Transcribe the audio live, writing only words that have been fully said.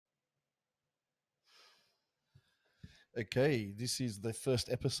Okay, this is the first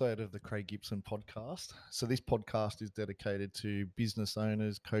episode of the Craig Gibson podcast. So, this podcast is dedicated to business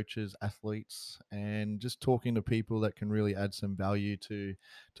owners, coaches, athletes, and just talking to people that can really add some value to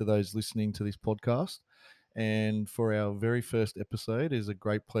those listening to this podcast. And for our very first episode, it is a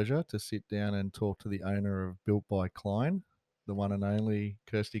great pleasure to sit down and talk to the owner of Built by Klein, the one and only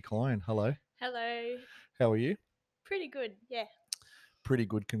Kirsty Klein. Hello, Hello. how are you? Pretty good, yeah. Pretty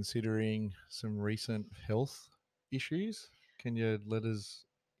good considering some recent health issues. Can you let us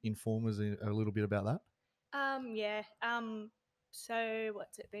inform us a little bit about that? Yeah. So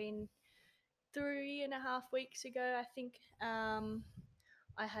what's it been? 3.5 weeks ago, I think.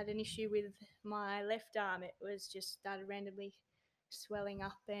 I had an issue with my left arm. It was just started randomly swelling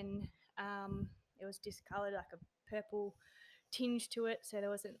up, and it was discoloured, like a purple tinge to it. So there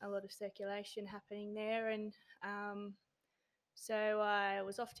wasn't a lot of circulation happening there, and so I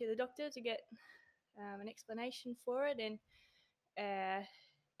was off to the doctor to get an explanation for it, and uh,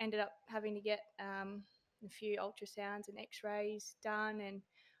 ended up having to get a few ultrasounds and x-rays done and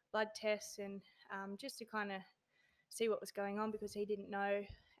blood tests, and just to kind of see what was going on because he didn't know.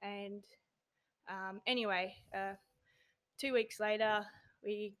 And anyway, 2 weeks later,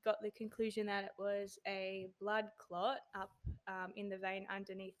 we got the conclusion that it was a blood clot up in the vein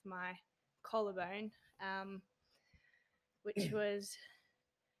underneath my collarbone, which was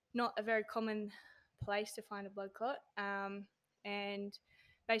not a very common place to find a blood clot. And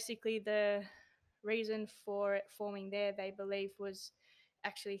basically, the reason for it forming there, they believe, was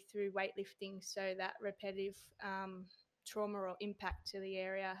actually through weightlifting. So that repetitive trauma or impact to the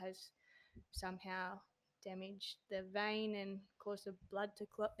area has somehow damaged the vein and caused the blood to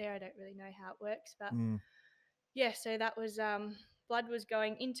clot there. I don't really know how it works, but Mm, yeah, so that was blood was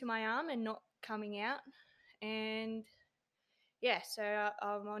going into my arm and not coming out. And yeah, so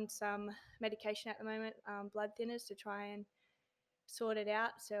I'm on some medication at the moment, blood thinners, to try and sort it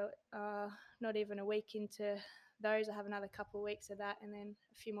out. So not even a week into those, I have another couple of weeks of that, and then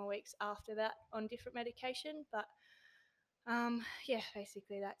a few more weeks after that on different medication. But yeah,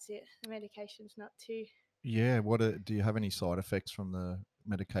 basically that's it. The medication's not too. yeah. Do you have any side effects from the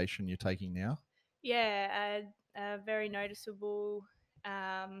medication you're taking now? Yeah, a very noticeable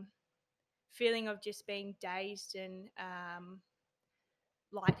um, feeling of just being dazed and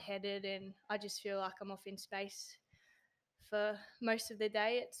lightheaded, and I just feel like I'm off in space for most of the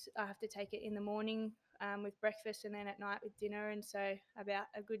day. I have to take it in the morning with breakfast and then at night with dinner, and so about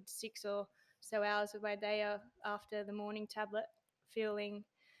a good 6 or so hours of my day are after the morning tablet, feeling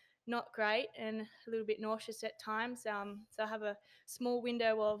not great and a little bit nauseous at times. So I have a small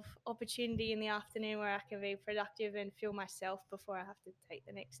window of opportunity in the afternoon where I can be productive and feel myself before I have to take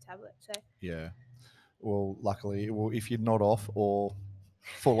the next tablet. So Yeah. Well, luckily, if you're not off or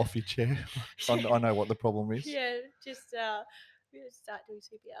fall off your chair, I know what the problem is. yeah, just start doing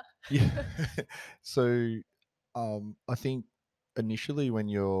CPR. Yeah. So, I think initially when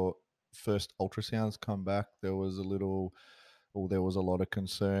your first ultrasounds come back, there was a lot of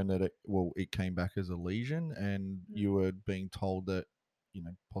concern that it came back as a lesion, and you were being told that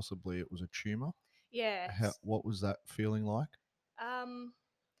possibly it was a tumor. Yes. What was that feeling like? Um,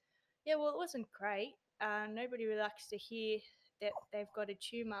 Yeah, well, it wasn't great. Nobody really likes to hear that they've got a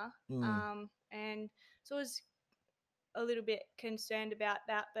tumor. Mm, And so I was a little bit concerned about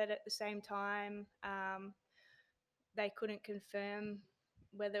that, but at the same time, they couldn't confirm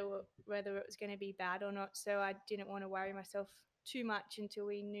whether it was going to be bad or not. So I didn't want to worry myself too much until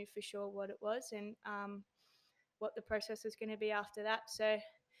we knew for sure what it was and what the process was going to be after that. So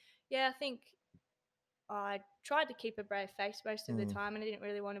yeah, I think I tried to keep a brave face most of the mm, time, and I didn't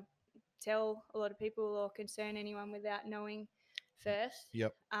really want to tell a lot of people or concern anyone without knowing first.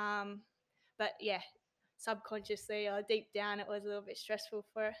 yep. Um, but yeah, subconsciously or deep down, it was a little bit stressful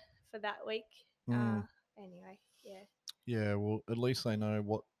for that week. Mm. Anyway, yeah. Yeah, well, at least they know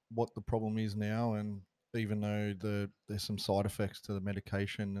what the problem is now, and even though there's some side effects to the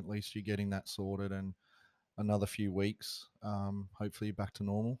medication, at least you're getting that sorted, and another few weeks, hopefully you're back to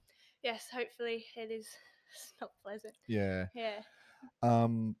normal. Yes, hopefully it is. It's not pleasant. Yeah. Yeah.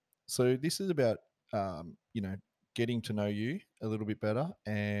 Um, so this is about getting to know you a little bit better,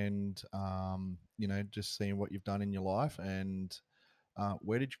 and just seeing what you've done in your life, and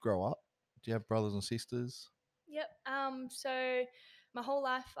where did you grow up? Do you have brothers and sisters? Yep. So my whole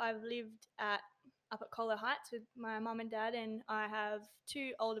life I've lived up at Colo Heights with my mum and dad, and I have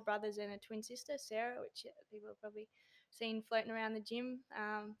two older brothers and a twin sister, Sarah, which people have probably seen floating around the gym.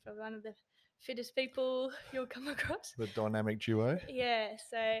 Probably one of the fittest people you'll come across. The dynamic duo. Yeah.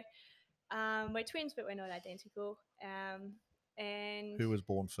 So we're twins, but we're not identical. And Who was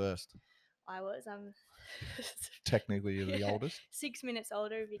born first? I was. I'm Technically, you're the yeah, oldest. 6 minutes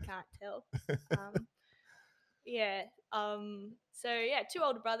older if you can't tell. Um, yeah. So yeah, two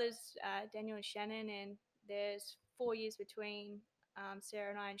older brothers, Daniel and Shannon, and there's 4 years between Sarah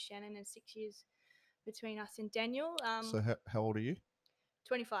and I and Shannon, and 6 years between us and Daniel. So how old are you?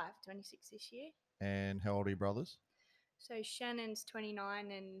 25, 26 this year. And how old are your brothers? So Shannon's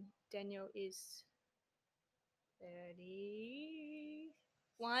 29 and Daniel is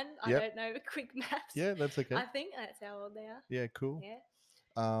 31. I Yep. don't know quick maths. Yeah, that's okay. I think that's how old they are. Yeah, cool. Yeah.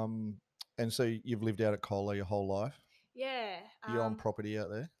 And so you've lived out at Cola your whole life. Yeah. You're on property out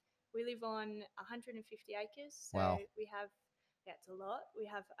there. We live on 150 acres. So Wow. we have, yeah, it's a lot. We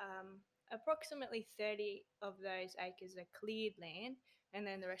have approximately 30 of those acres are cleared land, and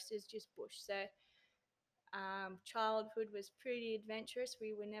then the rest is just bush. So childhood was pretty adventurous.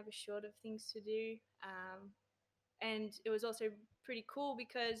 We were never short of things to do. And it was also pretty cool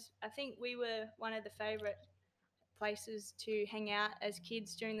because I think we were one of the favorite places to hang out as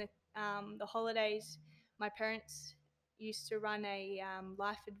kids during the holidays. My parents used to run a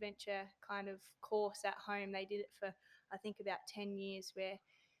life adventure kind of course at home. They did it for I think about 10 years, where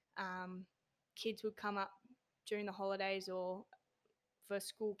um, kids would come up during the holidays or for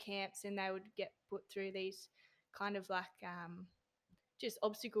school camps, and they would get put through these kind of like just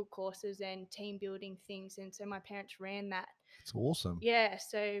obstacle courses and team building things. And so my parents ran that. It's awesome. Yeah,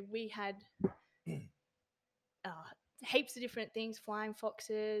 so we had uh, heaps of different things: flying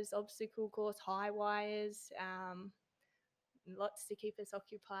foxes, obstacle course, high wires, lots to keep us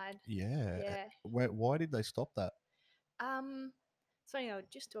occupied. Yeah. Yeah. Why did they stop that? Um, so I was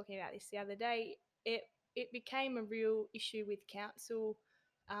just talking about this the other day. It became a real issue with council.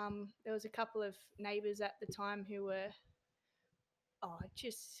 There was a couple of neighbours at the time who were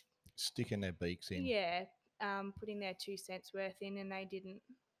just Sticking their beaks in. yeah, putting their 2 cents worth in, and they didn't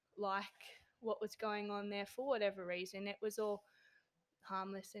like what was going on there for whatever reason. It was all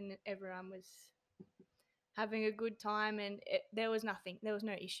harmless, and everyone was having a good time, and there was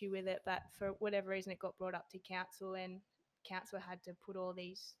no issue with it. But for whatever reason, it got brought up to council, and council had to put all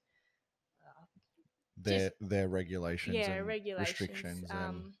these uh, just Their regulations yeah and regulations. restrictions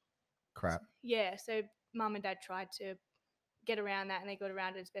and crap. Yeah, so mum and dad tried to get around that, and they got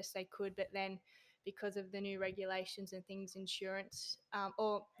around it as best they could. But then, because of the new regulations and things, insurance,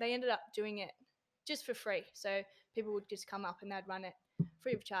 or they ended up doing it just for free. So people would just come up and they'd run it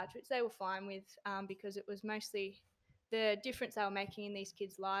free of charge, which they were fine with, because it was mostly the difference they were making in these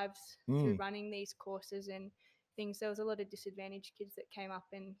kids' lives through running these courses and things. There was a lot of disadvantaged kids that came up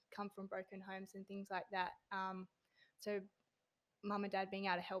and come from broken homes and things like that. So mum and dad being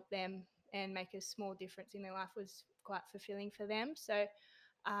able to help them and make a small difference in their life was quite fulfilling for them. So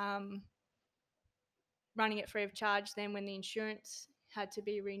um, running it free of charge, then when the insurance had to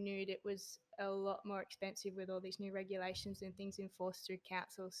be renewed, it was a lot more expensive with all these new regulations and things enforced through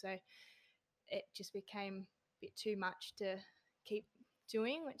council. So it just became a bit too much to keep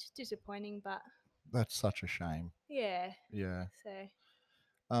doing, which is disappointing. But That's such a shame. yeah, Yeah.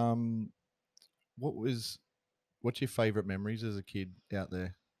 so Um, what's your favorite memories as a kid out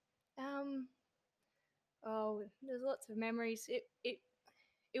there? um, oh, there's lots of memories.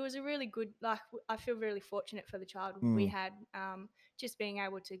 It was a really good, like, I feel really fortunate for the childhood we Mm. had, just being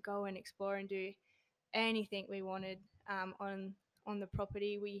able to go and explore and do anything we wanted on the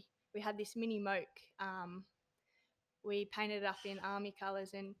property. We had this mini moke. We painted it up in army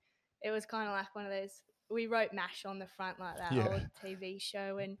colours, and it was kind of like one of those. We wrote MASH on the front, like that Yeah. old TV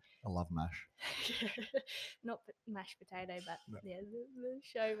show, and I love MASH. not mashed potato, but No. yeah, the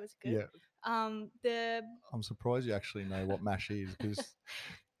show was good. Yeah. The I'm surprised you actually know what MASH is because,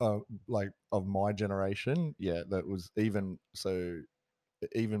 like, of my generation, yeah, that was even so.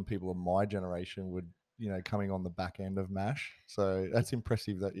 Even people of my generation would, coming on the back end of MASH. So that's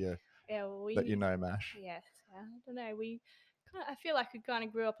impressive that yeah, you know MASH. yes, I don't know. I feel like we kind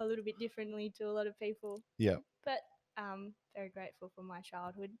of grew up a little bit differently to a lot of people, Yeah. but very grateful for my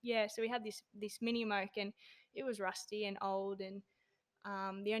childhood. Yeah, so we had this mini moke, and it was rusty and old, and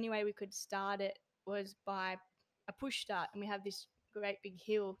the only way we could start it was by a push start, and we have this great big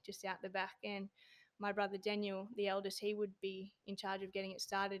hill just out the back. And my brother Daniel, the eldest, he would be in charge of getting it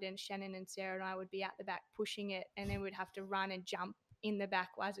started, and Shannon and Sarah and I would be out the back pushing it, and then we'd have to run and jump in the back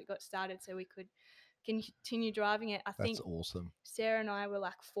as it got started so we could continue driving it. I That's think awesome. Sarah and I were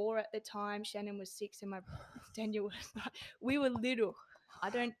like 4 at the time. Shannon was 6, and my Daniel was like, we were little. I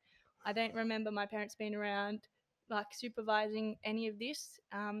don't remember my parents being around like supervising any of this.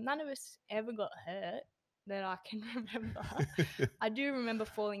 None of us ever got hurt that I can remember. I do remember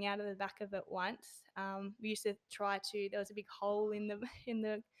falling out of the back of it once. We used to try to. There was a big hole in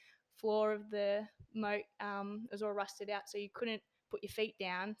the floor of the moat was all rusted out, so you couldn't put your feet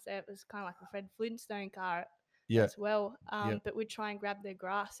down. So it was kind of like a Fred Flintstone car Yeah. as well. Yep. But we'd try and grab the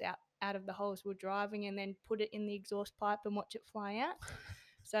grass out of the holes we're driving and then put it in the exhaust pipe and watch it fly out.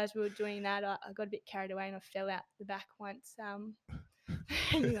 So as we were doing that, I got a bit carried away and I fell out the back once.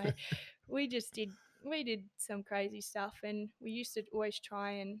 Anyway, we did some crazy stuff, and we used to always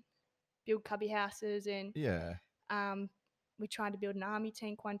try and build cubby houses, and Yeah. um, we tried to build an army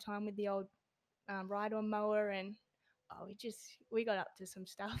tank one time with the old ride-on mower, and we got up to some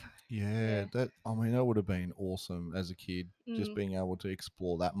stuff. Yeah, Yeah. that I mean that would have been awesome as a kid, just Mm. being able to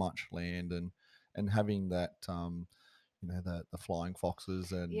explore that much land and having that the flying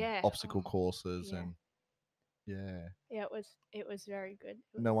foxes and Yeah. obstacle Oh, courses yeah. and yeah. Yeah. It was very good.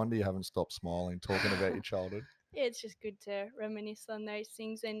 No wonder you haven't stopped smiling talking about your childhood. Yeah, it's just good to reminisce on those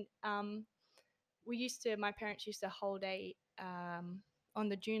things. And my parents used to hold on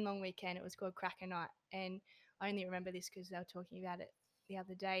the June long weekend, it was called Cracker Night. And I only remember this because they were talking about it the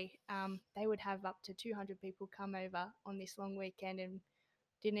other day. They would have up to 200 people come over on this long weekend, and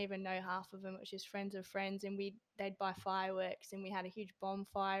didn't even know half of them. It was just friends of friends, and they'd buy fireworks, and we had a huge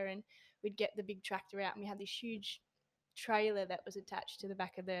bonfire, and we'd get the big tractor out, and we had this huge trailer that was attached to the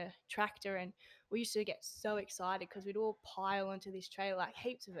back of the tractor, and we used to get so excited because we'd all pile onto this trailer, like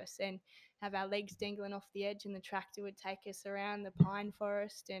heaps of us, and have our legs dangling off the edge, and the tractor would take us around the pine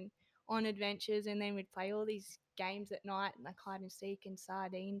forest and on adventures, and then we'd play all these games at night, like hide and seek and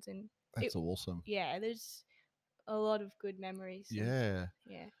sardines, and it That's awesome. yeah, there's a lot of good memories. And Yeah.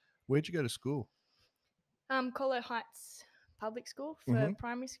 yeah. Where'd you go to school? Colo Heights Public School for Mm-hmm.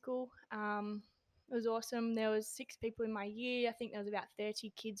 primary school. It was awesome. There was 6 people in my year. I think there was about 30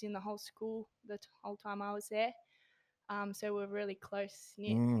 kids in the whole school the whole time I was there. So we're a really close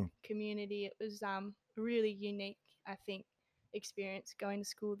knit Mm. community. It was a really unique, I think, experience going to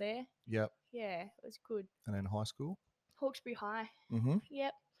school there. Yep. Yeah, it was good. And then high school? Hawkesbury High. Mm-hmm.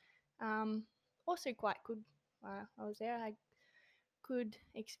 Yep. Um, Also quite good. I was there. I had good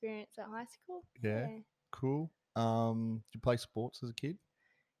experience at high school. Yeah. Yeah. Cool. Did you play sports as a kid?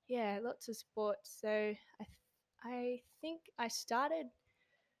 Yeah, lots of sports. So I think I started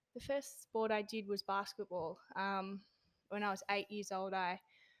the first sport I did was basketball. When I was 8 years old, both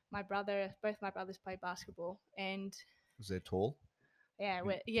my brothers played basketball, and Was there tall? yeah,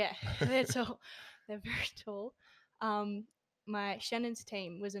 Mm. yeah, they're tall. They're very tall. Um, my Shannon's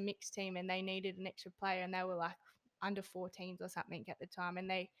team was a mixed team, and they needed an extra player, and they were like under 14s or something at the time, and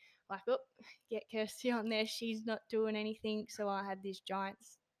they like, oh, get Kirsty on there. She's not doing anything, so I had this giant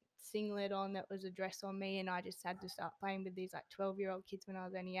singlet on that was a dress on me, and I just had to start playing with these like 12-year-old kids when I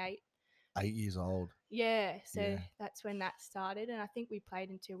was only 8. 8 years old. Yeah, so Yeah. that's when that started, and I think we played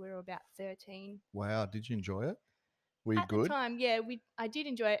until we were about 13. Wow. Did you enjoy it? Were you At the good? time, yeah, I did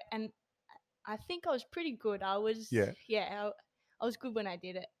enjoy it, and I think I was pretty good. Yeah. I was good when I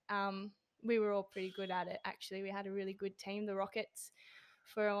did it. We were all pretty good at it. Actually, we had a really good team. The Rockets,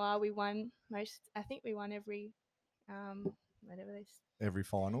 for a while, we won most. I think we won um, whatever this Every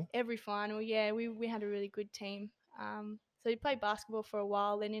final? every final. Yeah, we had a really good team. So we played basketball for a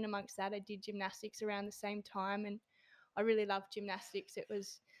while. Then in amongst that, I did gymnastics around the same time, and I really loved gymnastics. It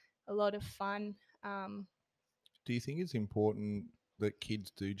was a lot of fun. Um, Do you think it's important that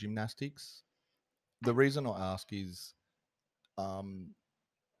kids do gymnastics? I, The reason I ask is um,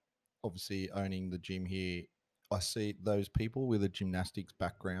 obviously owning the gym here, I see those people with a gymnastics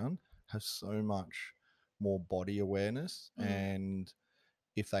background have so much more body awareness, mm, and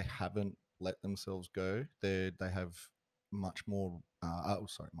if they haven't let themselves go, they have much more.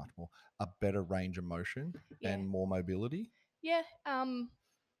 Much more a better range of motion yeah, and more mobility. yeah.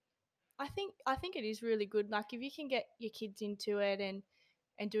 I think it is really good. Like if you can get your kids into it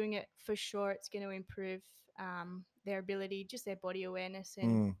and doing it for sure, it's going to improve their ability, just their body awareness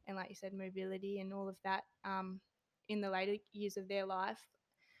Mm, and like you said, mobility and all of that in the later years of their life.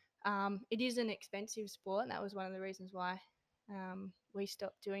 It is an expensive sport, and that was one of the reasons why we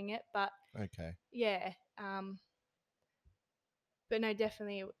stopped doing it. But okay. yeah, but no,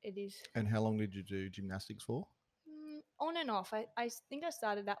 definitely it is. And how long did you do gymnastics for? On and off. I think I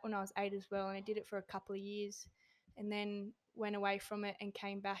started that when I was 8 as well, and I did it for a couple of years, and then went away from it and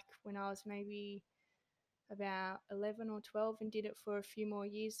came back when I was maybe about 11 or 12 and did it for a few more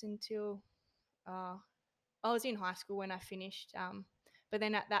years until uh, I was in high school when I finished. But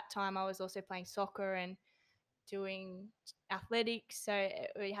then at that time, I was also playing soccer and doing athletics, so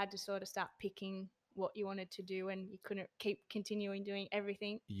we had to sort of start picking what you wanted to do, and you couldn't keep continuing doing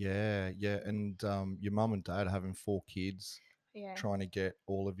everything. Yeah, yeah. And your mum and dad having 4 kids, Yeah. trying to get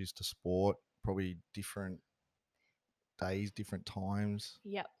all of yous to sport, probably different days, different times.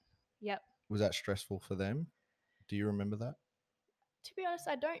 Yep. Yep. Was that stressful for them? Do you remember that? To be honest,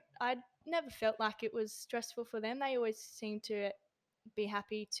 I never felt like it was stressful for them. They always seemed to be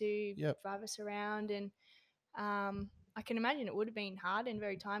happy to Yep. drive us around, and I can imagine it would have been hard and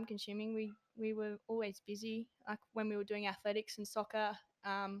very time consuming. We were always busy. Like when we were doing athletics and soccer,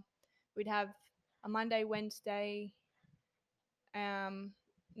 we'd have a Monday, Wednesday, um,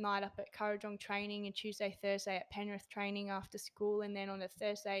 night up at Currajong training, and Tuesday, Thursday at Penrith training after school, and then on a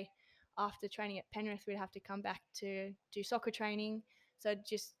Thursday after training at Penrith, we'd have to come back to do soccer training. So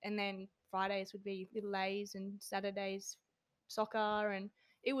just and then Fridays would be little A's and Saturdays soccer, and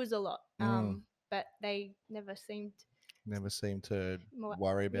it was a lot. Mm, But they never seemed never seemed to more.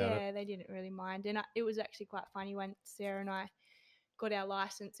 worry about it. Yeah, they didn't really mind, and it was actually quite funny when Sarah and I got our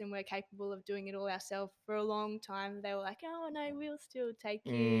license and we're capable of doing it all ourselves for a long time. They were like, "Oh no, we'll still take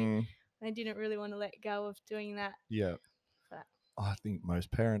you." Mm, They didn't really want to let go of doing that. yeah. But I think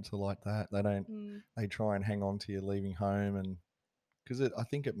most parents are like that. They don't. mm, They try and hang on to you leaving home, and because I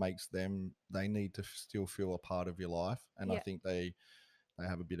think it makes them. They need to still feel a part of your life, and I yeah, think they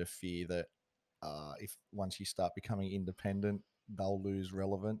have a bit of fear that if once you start becoming independent, they'll lose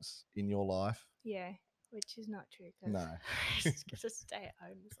relevance in your life. yeah, which is not true because No. I just got to stay at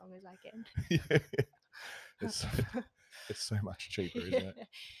home as long as I Yeah. It's so, can. it's so much cheaper, Yeah, isn't it?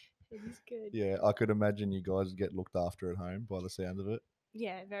 it is good. Yeah, I could imagine you guys get looked after at home by the sound of it.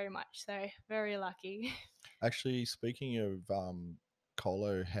 Yeah, very much so. Very lucky. Actually, speaking of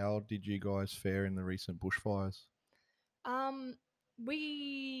Colo, how did you guys fare in the recent bushfires? Um,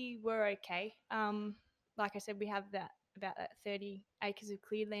 we were okay. Like I said, we have that about that 30 acres of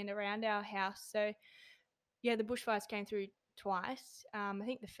cleared land around our house. So yeah, the bushfires came through twice. I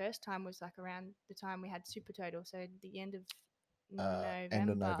think the first time was like around the time we had super total, so the end of End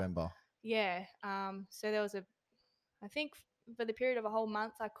of November. November. Yeah. So there was I think for the period of a whole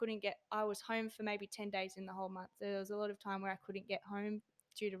month, I was home for maybe 10 days in the whole month. So there was a lot of time where I couldn't get home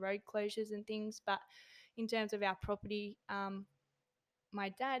due to road closures and things. But in terms of our property, my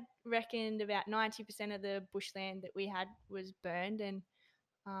dad reckoned about 90% of the bushland that we had was burned, and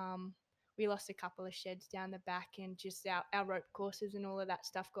um, we lost a couple of sheds down the back, and just our rope courses and all of that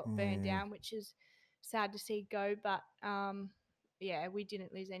stuff got burned Mm, down, which is sad to see go. But yeah, we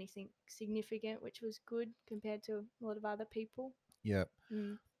didn't lose anything significant, which was good compared to a lot of other people. yeah.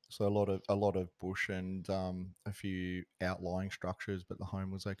 Mm. So a lot of bush and a few outlying structures, but the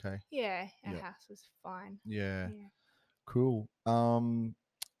home was okay. Yeah, our Yeah. house was fine. Yeah. Yeah. Cool.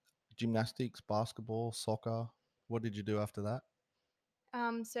 Gymnastics, basketball, soccer. What did you do after that?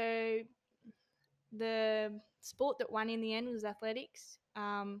 So the sport that won in the end was athletics.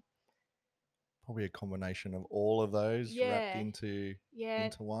 Probably a combination of all of those wrapped Yeah, into yeah.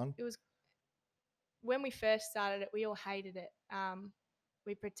 into one. It was when we first started it, we all hated it.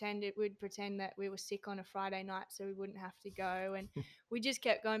 We'd pretend that we were sick on a Friday night so we wouldn't have to go, and we just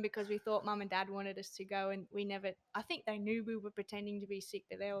kept going because we thought mum and dad wanted us to go, and we never. I think they knew we were pretending to be sick,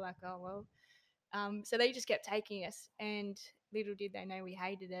 but they were like, "Oh well." So they just kept taking us, and little did they know we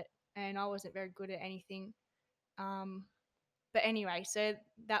hated it, and I wasn't very good at anything. Um, but anyway, so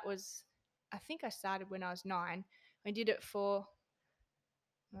that was. I think I started when I was 9. I did it for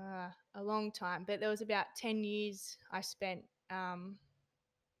a long time, but there was about 10 years I spent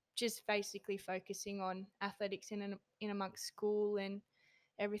just basically focusing on athletics in amongst school and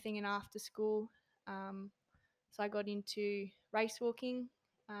everything in after school. Um, so I got into race walking.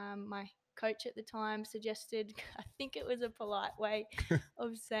 My coach at the time suggested, I think it was a polite way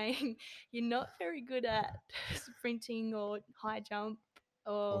of saying, you're not very good at sprinting or high jump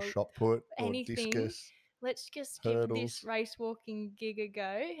Or or shot put or anything. discus, Let's just give this hurdles. race walking gig a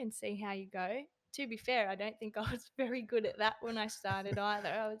go and see how you go. To be fair, I don't think I was very good at that when I started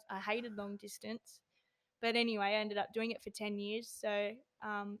either. I hated long distance. But anyway, I ended up doing it for 10 years. So,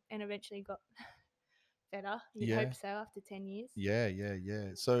 and eventually got better. You'd Yeah, hope so after 10 years.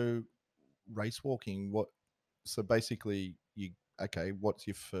 yeah. So race walking, what? So basically, okay. What's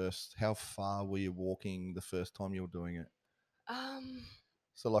your first? How far were you walking the first time you were doing it? Um,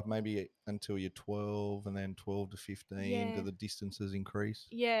 So like maybe until you're 12, and then 12 to 15. Do yeah, the distances increase?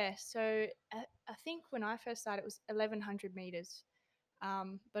 yeah. So I think when I first started, it was 1100 meters.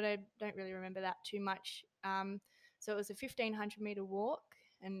 But I don't really remember that too much. So it was a 1500-meter walk,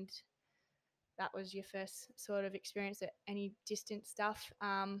 and that was your first sort of experience at any distance stuff.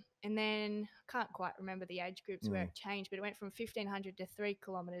 And then I can't quite remember the age groups where Mm, it changed, but it went from 1500 to 3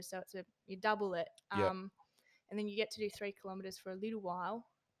 kilometers. So you double it. yep. And then you get to do 3 kilometers for a little while.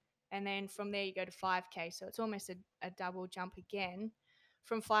 And then from there you go to 5K. So it's almost a double jump again.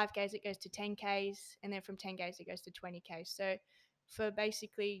 From 5Ks, it goes to 10Ks. And then from 10Ks, it goes to 20Ks. So for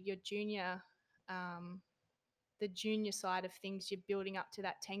basically your junior, um, the junior side of things, you're building up to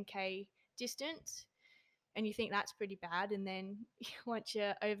that 10K distance, and you think that's pretty bad. And then once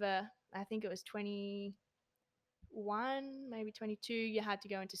you're over, I think it was 21, maybe 22, you had to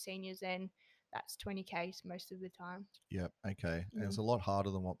go into seniors, and that's 20Ks most of the time. Yep. Okay. And it's Mm. a lot harder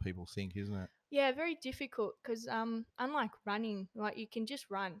than what people think, isn't it? Yeah, very difficult because unlike running, like you can just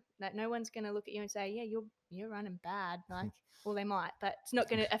run. Like no one's gonna look at you and say, "Yeah, you're running bad." Like, well, they might, but it's not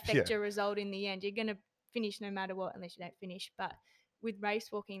gonna Yeah. affect your result in the end. You're gonna finish no matter what, unless you don't finish. But with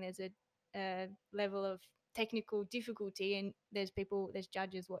race walking, there's a level of technical difficulty, and there's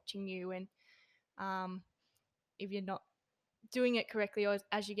judges watching you, and um, if you're not doing it correctly, or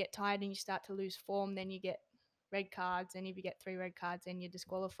as you get tired and you start to lose form, then you get red cards, and if you get 3 red cards, then you're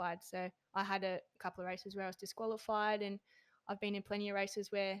disqualified. So I had a couple of races where I was disqualified, and I've been in plenty of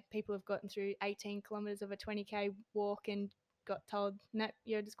races where people have gotten through 18 kilometers of a 20K walk and got told, no,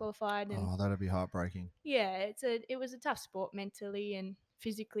 you're disqualified. And Oh, that'd be heartbreaking. yeah, it was a tough sport, mentally and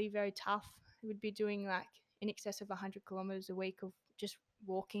physically very tough. I would be doing like in excess of 100 kilometers a week of just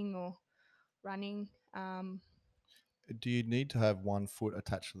walking or running. Do you need to have one foot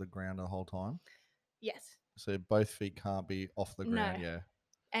attached to the ground the whole time? Yes. So both feet can't be off the No. ground, yeah.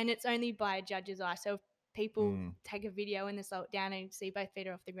 And it's only by a judge's eye. So if people Mm, take a video and they slow it down and see both feet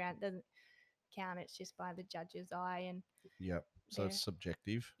are off the ground, it doesn't count. It's just by the judge's eye, and yep. So they're it's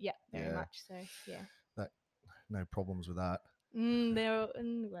subjective. yeah, very Yeah. much so. Yeah. That no problems with that.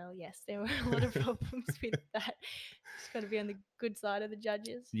 Well, yes, there were a lot of problems with that. Just got to be on the good side of the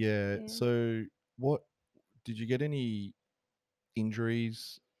judges. Yeah. Yeah. So what did you get any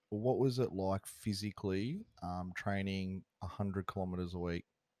injuries? Or what was it like physically training 100 kilometers a week?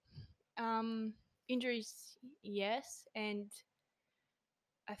 Um, Injuries, yes, and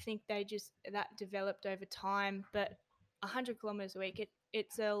I think that developed over time. But 100 kilometers a week,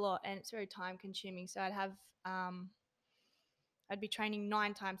 it's a lot, and it's very time consuming. So um, I'd be training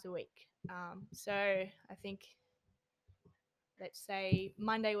 9 times a week. So I think, let's say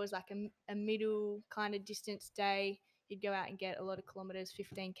Monday was like a middle kind of distance day. You'd go out and get a lot of kilometers,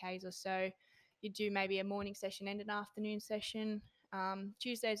 15Ks or so. You'd do maybe a morning session and an afternoon session.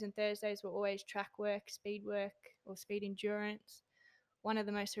 Tuesdays and Thursdays were always track work, or speed endurance. One of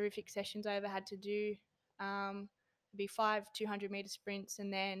the most horrific sessions I ever had to do would be 5 200-meter sprints,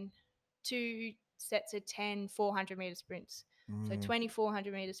 and then 2 sets of 10 400-meter sprints. So Mm,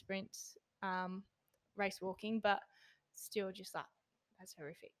 2,400-meter sprints, race walking, but still just like, that's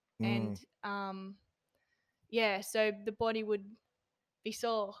horrific. And mm, yeah, so the body would be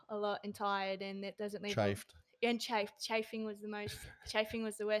sore a lot and tired, and it doesn't leave a, chafed. and chafing was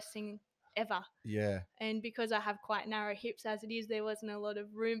the worst thing ever. Yeah. And because I have quite narrow hips as it is, there wasn't a lot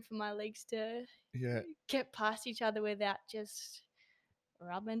of room for my legs to Yeah. get past each other without just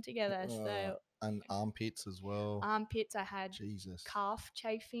rubbing together. So And armpits as well. armpits, I had Jesus. calf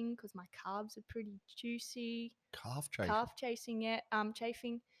chafing because my calves are pretty juicy. Calf chafing. Calf chasing, yeah.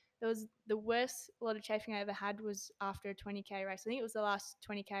 Chafing. It was the worst lot of chafing I ever had was after a 20K race. I think it was the last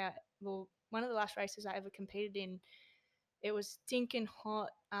 20K, well, one of the last races I ever competed in. It was stinking hot.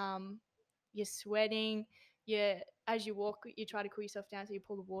 You're sweating. As you walk, you try to cool yourself down, so you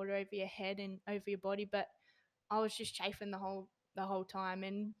pull the water over your head and over your body. But I was just chafing the whole time.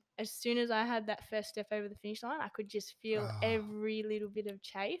 And as soon as I had that first step over the finish line, I could just feel Ah, every little bit of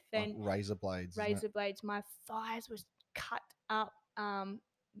chafe like and razor blades, isn't it? razor blades. My thighs was cut up.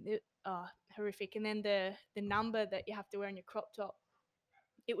 Horrific. And then the number that you have to wear on your crop top,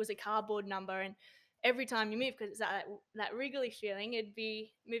 it was a cardboard number, and every time you move, because it's that wriggly feeling, it'd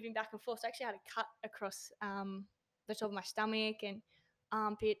be moving back and forth. So I actually had a cut across the top of my stomach and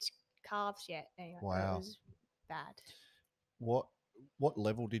armpits, calves. Yeah, anyway, it Wow. was bad. What what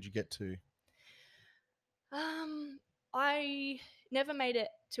level did you get to? Um, I never made it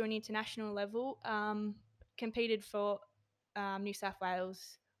to an international level. Competed for New South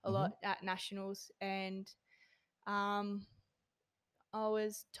Wales a Hmm. lot at nationals, and um, I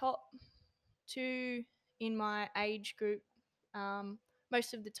was top two in my age group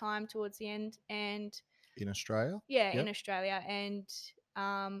most of the time towards the end, and In Australia? yeah, in Yep. Australia. And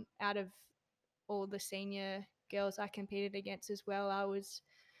out of all the senior girls I competed against as well, I was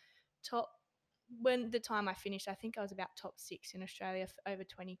top. When the time I finished, I think I was about top 6 in Australia for over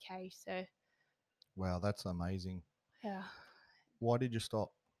 20K. So Wow, that's amazing. yeah, Why did you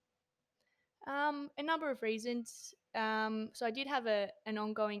stop? a number of reasons. So I did have an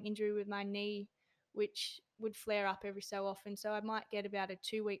ongoing injury with my knee, which would flare up every so often. So I might get about a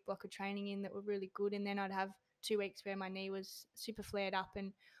 2-week block of training in that were really good, and then I'd have 2 weeks where my knee was super flared up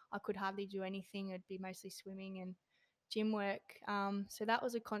and I could hardly do anything. It'd be mostly swimming and gym work. So that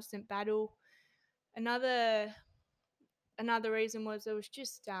was a constant battle. Another reason was it was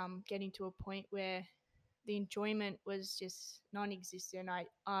just getting to a point where the enjoyment was just non-existent.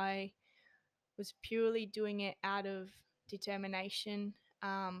 I was purely doing it out of determination.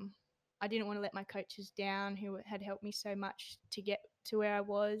 I didn't want to let my coaches down who had helped me so much to get to where I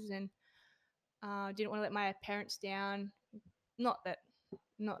was, and didn't want to let my parents down. Not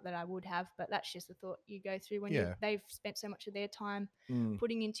that I would have, but that's just the thought you go through when they've spent so much of their time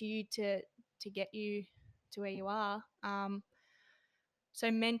putting into you to get you to where you are.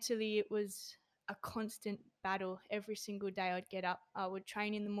 So mentally, it was a constant battle. Every single day I'd get up, I would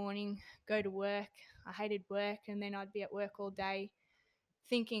train in the morning, go to work. I hated work, and then I'd be at work all day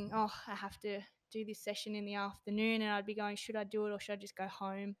thinking, oh, I have to do this session in the afternoon, and I'd be going, should I do it or should I just go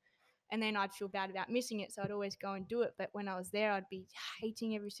home? And then I'd feel bad about missing it, so I'd always go and do it. But when I was there, I'd be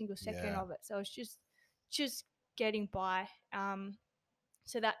hating every single second of it. So I was just getting by.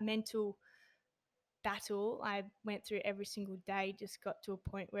 So that mental battle I went through every single day just got to a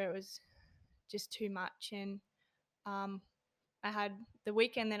point where it was just too much. And I had the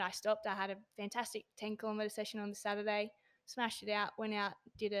weekend that I stopped, I had a fantastic 10-kilometre session on the Saturday, smashed it out, went out,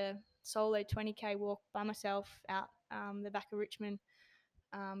 did a solo 20K walk by myself out the back of Richmond,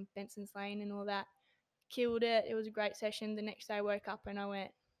 Benson's Lane and all that. Killed it. It was a great session. The next day I woke up and I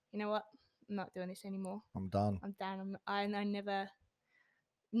went, you know what? I'm not doing this anymore. I'm done. I never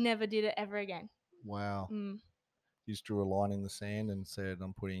did it ever again. Wow. You just drew a line in the sand and said,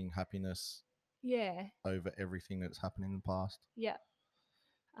 I'm putting happiness over everything that's happened in the past. Yeah.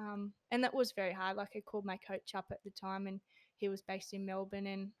 And that was very hard. Like, I called my coach up at the time, and he was based in Melbourne,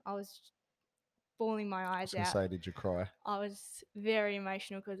 and I was bawling my eyes out. I was going to say, did you cry? I was very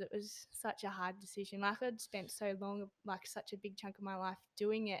emotional because it was such a hard decision. Like, I'd spent so long, like such a big chunk of my life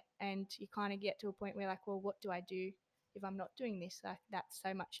doing it, and you kind of get to a point where, like, well, what do I do if I'm not doing this? Like, that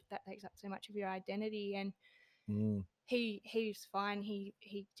takes up so much of your identity. And he's fine. He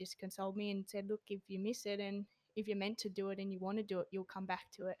just consoled me and said, look, if you miss it and if you're meant to do it and you want to do it, you'll come back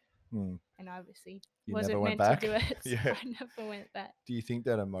to it. And I obviously wasn't meant to do it, so I never went back. Do you think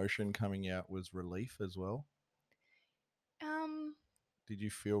that emotion coming out was relief as well? Did you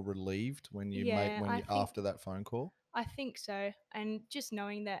feel relieved when you after that phone call? I think so. And just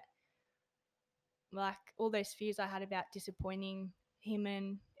knowing that, like, all those fears I had about disappointing him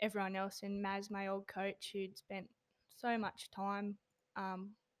and everyone else, and Maz, my old coach, who'd spent so much time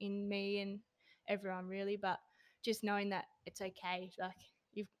in me and everyone really, but just knowing that it's okay. Like,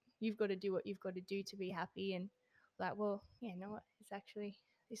 you've got to do what you've got to do to be happy, and like, well, yeah, you know what?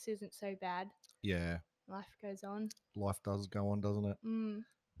 This isn't so bad. Yeah. Life goes on. Life does go on, doesn't it?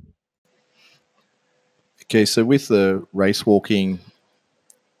 Okay, so with the race walking,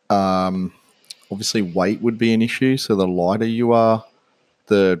 obviously weight would be an issue. So the lighter you are,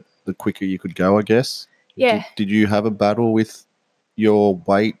 the quicker you could go, I guess. Yeah. Did you have a battle with your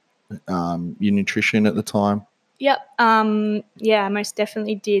weight, your nutrition at the time? Yep. Yeah, I most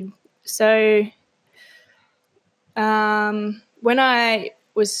definitely did. So when I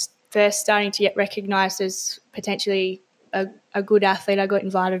was first starting to get recognised as potentially a good athlete, I got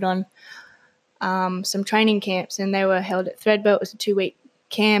invited on some training camps, and they were held at Threadbelt. It was a 2-week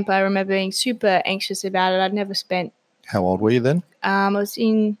camp. I remember being super anxious about it. I'd never spent... How old were you then? I was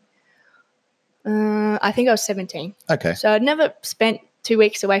in... I think I was 17. Okay. So I'd never spent 2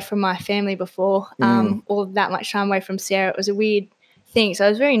 weeks away from my family before, or that much time away from Sarah. It was a weird thing. So I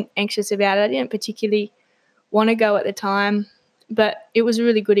was very anxious about it. I didn't particularly want to go at the time, but it was a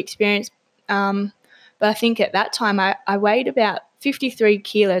really good experience. But I think at that time I weighed about 53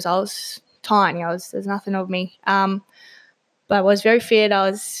 kilos. I was tiny. There's nothing of me. But I was very fit.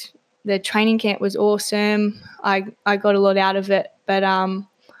 The training camp was awesome. I got a lot out of it. But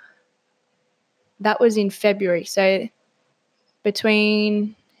that was in February. So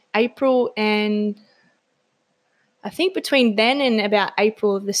between April and I think between then and about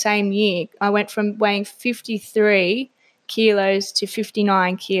April of the same year, I went from weighing 53 kilos to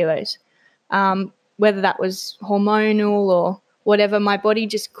 59 kilos. Whether that was hormonal or whatever, my body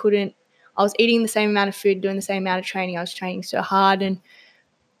just couldn't. I was eating the same amount of food, doing the same amount of training. I was training so hard, and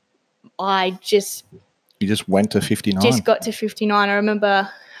You just went to 59? Just got to 59. I remember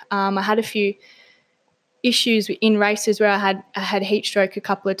I had a few issues in races where I had heat stroke a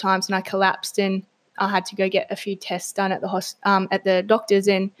couple of times, and I collapsed, and I had to go get a few tests done at the doctor's,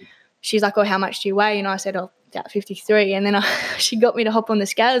 and she's like, oh, how much do you weigh? And I said, oh, about 53. And then she got me to hop on the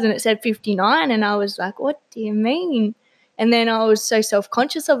scales, and it said 59, and I was like, what do you mean? And then I was so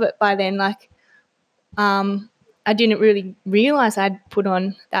self-conscious of it by then, like I didn't really realise I'd put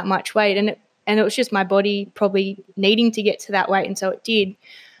on that much weight. And and it was just my body probably needing to get to that weight, and so it did.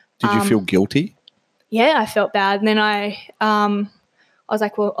 Did you feel guilty? Yeah, I felt bad. And then I was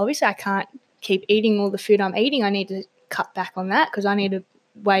like, well, obviously I can't keep eating all the food I'm eating. I need to cut back on that because I need to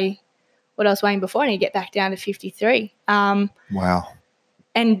weigh what I was weighing before. I need to get back down to 53. Wow.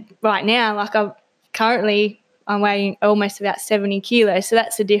 And right now, like I'm weighing almost about 70 kilos. So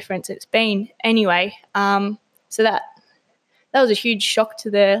that's the difference it's been anyway. So that was a huge shock to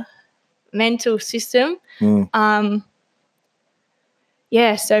the mental system.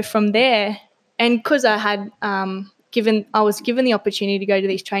 Yeah, so from there, and because I had I was given the opportunity to go to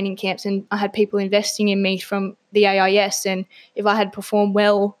these training camps, and I had people investing in me from the AIS, and if I had performed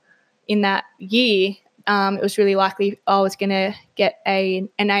well in that year, it was really likely I was going to get an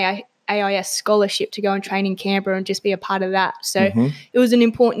AIS scholarship to go and train in Canberra and just be a part of that. So it was an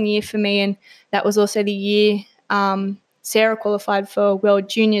important year for me, and that was also the year Sarah qualified for World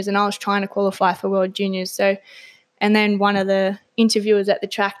Juniors, and I was trying to qualify for World Juniors. So, and then one of the interviewers at the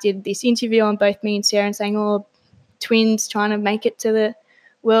track did this interview on both me and Sarah and saying, oh, twins trying to make it to the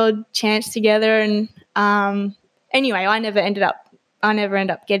world champs together. And anyway, I never ended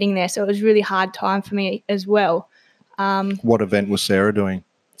up getting there. So it was a really hard time for me as well. What event was Sarah doing?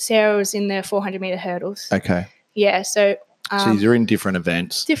 Sarah was in the 400-meter hurdles. Okay. Yeah, so you're in different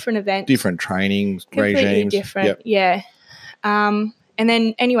events. Different trainings, completely regimes. Different, yeah. And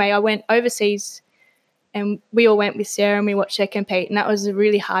then anyway, I went overseas and we all went with Sarah and we watched her compete, and that was a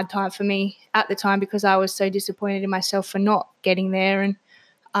really hard time for me at the time because I was so disappointed in myself for not getting there. And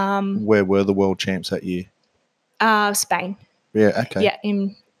where were the world champs that year? Spain. Yeah, okay. Yeah,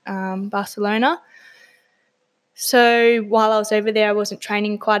 in Barcelona. So while I was over there, I wasn't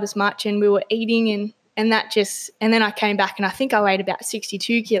training quite as much, and we were eating and then I came back and I think I weighed about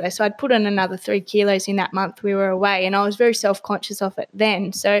 62 kilos. So I'd put on another 3 kilos in that month we were away, and I was very self-conscious of it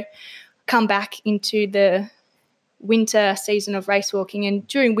then. So come back into the winter season of race walking, and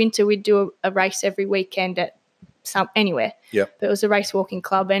during winter we'd do a race every weekend at anywhere. Yeah. But it was a race walking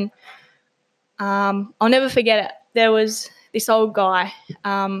club, and I'll never forget it. There was this old guy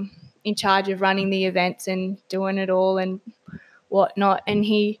in charge of running the events and doing it all and whatnot, and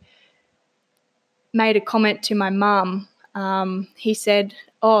he made a comment to my mum. He said,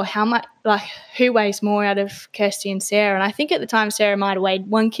 oh, how much, like, who weighs more out of Kirsty and Sarah? And I think at the time Sarah might have weighed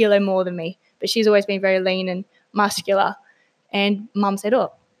 1 kilo more than me, but she's always been very lean and muscular. And Mum said,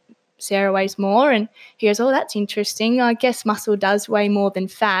 oh, Sarah weighs more. And he goes, oh, that's interesting. I guess muscle does weigh more than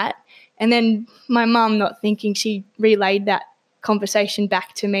fat. And then my mum, not thinking, she relayed that conversation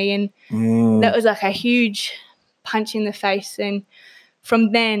back to me, and that was like a huge punch in the face. And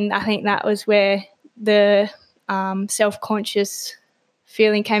from then, I think that was where the self-conscious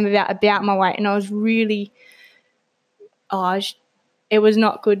feeling came about my weight, and I was really, it was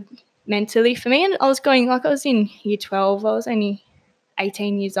not good mentally for me. And I was in year 12. I was only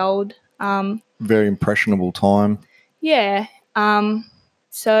 18 years old. Very impressionable time. Yeah.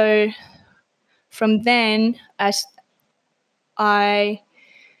 So from then, my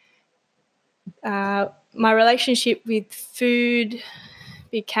relationship with food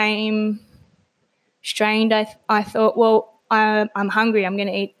became strained. I thought, well, I'm hungry. I'm going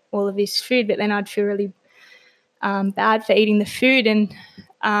to eat all of this food, but then I'd feel really bad for eating the food. And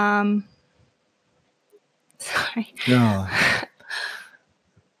sorry. No.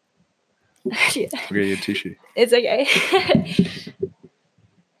 Yeah. I'll get you a tissue. It's okay.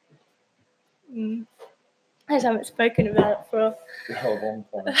 I just haven't spoken about it for A long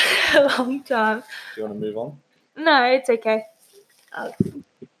time. a long time. Do you want to move on? No, it's okay. I'll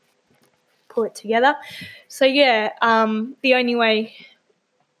pull it together. So, yeah, the only way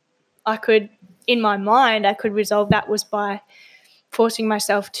I could, in my mind, I could resolve that was by forcing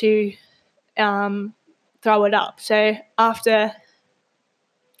myself to throw it up. So after,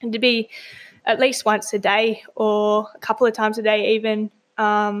 to be at least once a day or a couple of times a day even,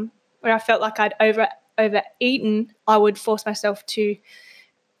 where I felt like I'd overeaten, I would force myself to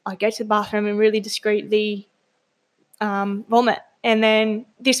go to the bathroom and really discreetly vomit. And then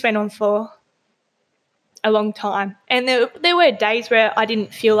this went on for a long time. And there were days where I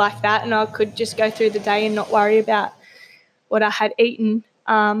didn't feel like that, and I could just go through the day and not worry about what I had eaten.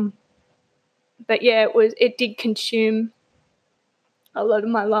 But yeah, it did consume a lot of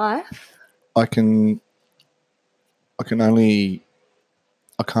my life. I can't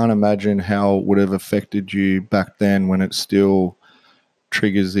imagine how it would have affected you back then when it still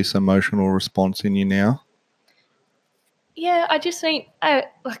triggers this emotional response in you now. Yeah, I just think I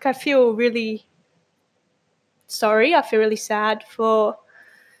feel really sorry. I feel really sad for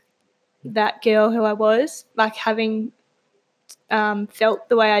that girl who I was, like having felt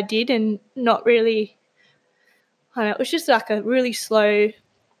the way I did, and not really, I don't know, it was just like a really slow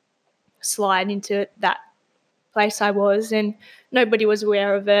slide into that place I was, and nobody was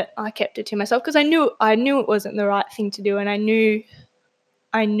aware of it. I kept it to myself because I knew it wasn't the right thing to do, and I knew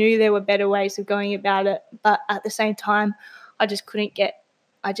there were better ways of going about it, but at the same time I just couldn't get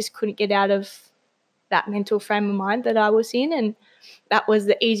out of that mental frame of mind that I was in, and that was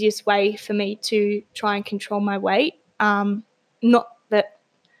the easiest way for me to try and control my weight. Not that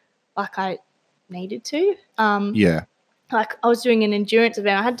like I needed to. Yeah. Like I was doing an endurance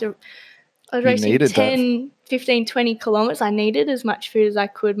event. I was You racing needed 10, 15, 20 kilometres. I needed as much food as I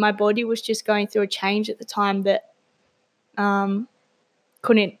could. My body was just going through a change at the time that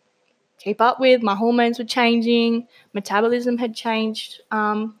couldn't keep up with. My hormones were changing. Metabolism had changed.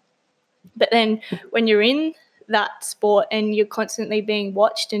 But then when you're in that sport and you're constantly being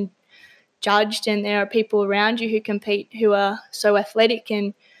watched and judged, and there are people around you who compete who are so athletic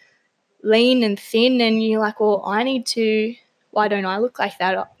and lean and thin, and you're like, well, why don't I look like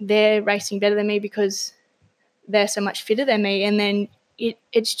that? They're racing better than me because they're so much fitter than me. And then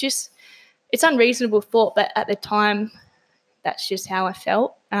it's unreasonable thought, but at the time that's just how I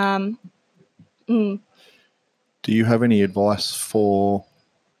felt. Do you have any advice for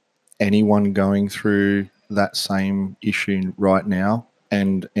anyone going through that same issue right now,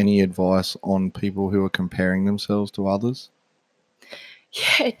 and any advice on people who are comparing themselves to others?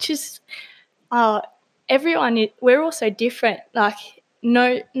 Yeah, just we're all so different. Like,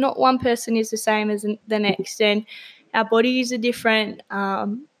 no, not one person is the same as the next, and our bodies are different.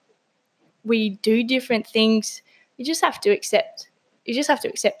 We do different things. You just have to accept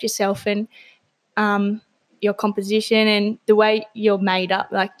yourself and your composition and the way you're made up.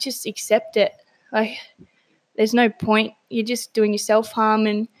 Like, just accept it. Like, there's no point. You're just doing yourself harm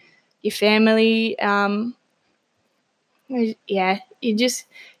and your family. You just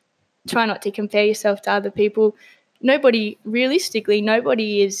try not to compare yourself to other people. Nobody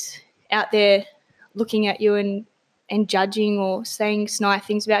is out there looking at you and judging or saying snide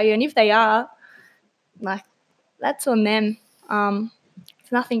things about you. And if they are, like, that's on them.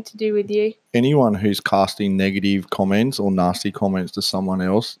 It's nothing to do with you. Anyone who's casting negative comments or nasty comments to someone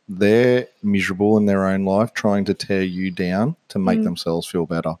else, they're miserable in their own life, trying to tear you down to make themselves feel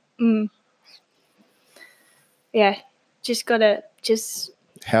better. Yeah, just gotta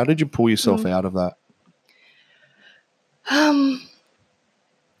How did you pull yourself out of that?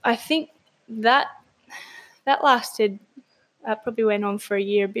 I think that lasted. That probably went on for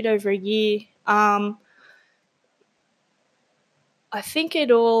a bit over a year. I think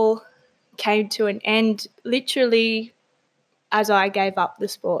it all came to an end literally as I gave up the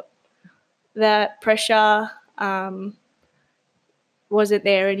sport. The pressure wasn't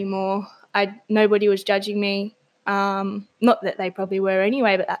there anymore. Nobody was judging me. Not that they probably were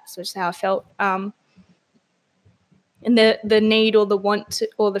anyway, but that's just how I felt. And the need or the want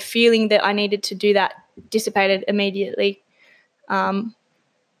or the feeling that I needed to do that dissipated immediately.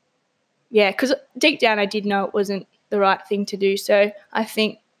 Because deep down I did know it wasn't the right thing to do. So I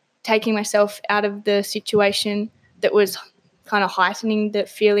think taking myself out of the situation that was kind of heightening the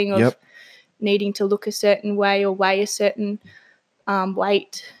feeling of needing to look a certain way or weigh a certain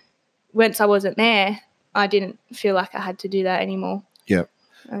weight, once I wasn't there, I didn't feel like I had to do that anymore. Yep.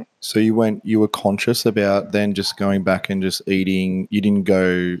 Right. So you were conscious about then just going back and just eating. You didn't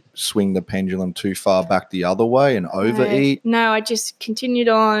go swing the pendulum too far back the other way and overeat. No, I just continued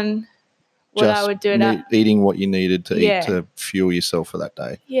on what I would do. Eating what you needed to eat to fuel yourself for that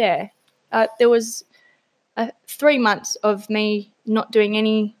day. Yeah. There was 3 months of me not doing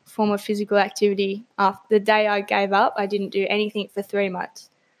any form of physical activity. After the day I gave up, I didn't do anything for 3 months.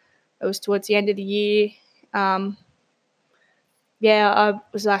 It was towards the end of the year. I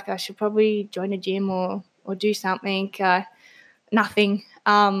was like, I should probably join a gym or do something. Nothing.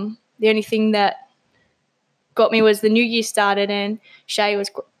 The only thing that got me was the new year started, and Shay and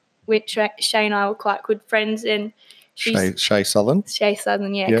I were quite good friends, and Shay Southern? Shay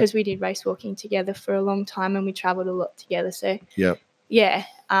Southern, yeah, because we did race walking together for a long time and we travelled a lot together. So yeah.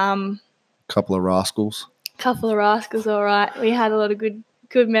 Couple of rascals, all right. We had a lot of good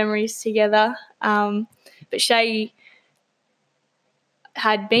memories together. But Shay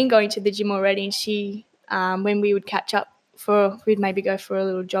had been going to the gym already, and she, when we would catch up we'd maybe go for a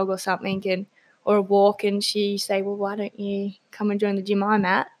little jog or something or a walk, and she'd say, well, why don't you come and join the gym I'm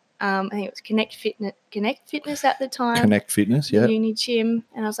at? I think it was Connect Fitness at the time. Connect Fitness, yeah. Uni gym.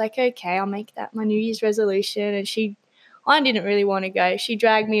 And I was like, okay, I'll make that my New Year's resolution. And I didn't really want to go. She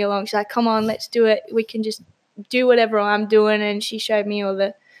dragged me along. She's like, come on, let's do it. We can just do whatever I'm doing. And she showed me all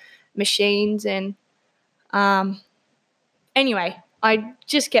the machines. And anyway, I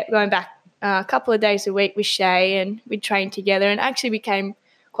just kept going back a couple of days a week with Shay, and we'd train together, and it actually became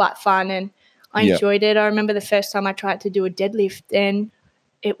quite fun, and I enjoyed it. I remember the first time I tried to do a deadlift, and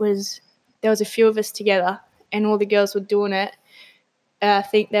there was a few of us together, and all the girls were doing it. I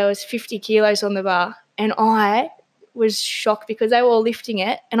think there was 50 kilos on the bar, and I was shocked because they were all lifting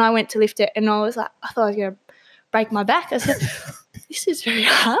it, and I went to lift it, and I was like, I thought I was going to break my back. I said, this is very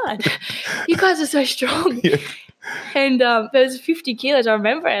hard. You guys are so strong. Yeah. And there was 50 kilos. I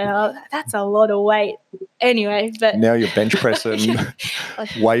remember it. And I was like, that's a lot of weight. Anyway, but Now you're bench pressing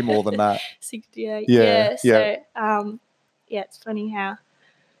way more than that. 68. Yeah, So it's funny how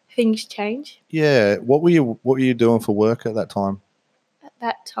things change. Yeah. What were you doing for work at that time? At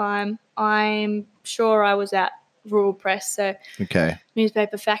that time, I'm sure I was at Rural Press, so Okay.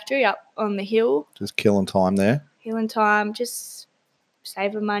 newspaper factory up on the hill. Just killing time there. Killing time, just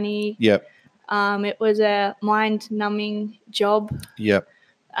saving money. Yep. It was a mind-numbing job. Yep.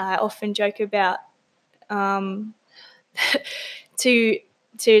 I often joke about to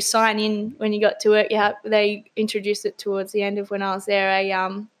sign in when you got to work. Yeah, they introduced it towards the end of when I was there.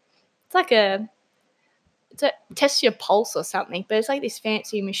 It's a test your pulse or something, but it's like this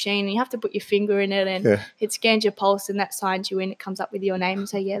fancy machine, and you have to put your finger in it, and it scans your pulse, and that signs you in. It comes up with your name and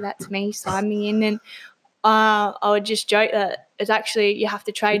say, yeah, that's me, sign me in. And I would just joke that it's actually you have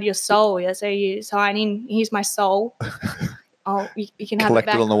to trade your soul. Yeah, so you sign in, here's my soul. You can have Collect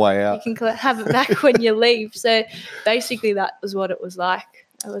it back on the way out. You can have it back when you leave. So basically that was what it was like.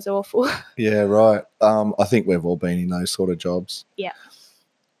 It was awful. Yeah, right. I think we've all been in those sort of jobs. Yeah.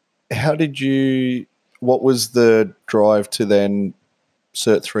 What was the drive to then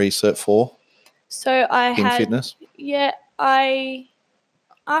Cert 3, Cert 4 So in fitness? Yeah,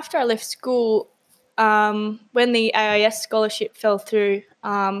 after I left school, when the AIS scholarship fell through,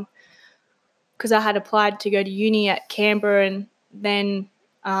 because I had applied to go to uni at Canberra, and then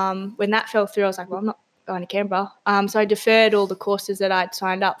when that fell through, I was like, well, I'm not going to Canberra. So I deferred all the courses that I'd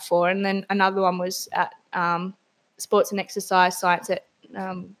signed up for, and then another one was at Sports and Exercise Science at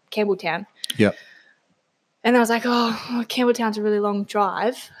Campbelltown. Yeah. And I was like, Campbelltown's a really long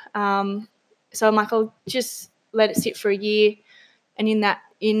drive. So I'm like, I'll just let it sit for a year. And in that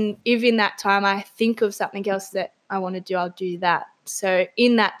time I think of something else that I want to do, I'll do that. So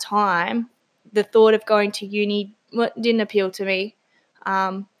in that time, the thought of going to uni didn't appeal to me.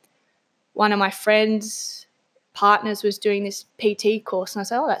 One of my friends' partners was doing this PT course, and I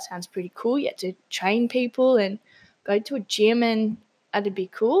said, that sounds pretty cool. You had to train people and go to a gym, and that'd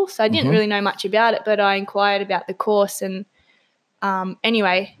be cool. So I didn't really know much about it, but I inquired about the course, and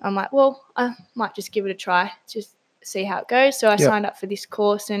anyway, I'm like, well, I might just give it a try, just see how it goes. So I signed up for this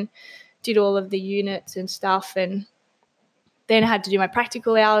course and did all of the units and stuff, and then I had to do my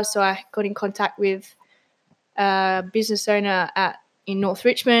practical hours. So I got in contact with a business owner in North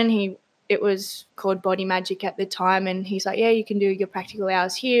Richmond. It was called Body Magic at the time, and he's like, yeah, you can do your practical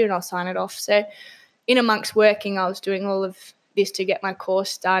hours here, and I'll sign it off. So in amongst working, I was doing all of this to get my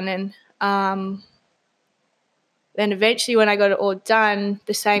course done, and then eventually when I got it all done,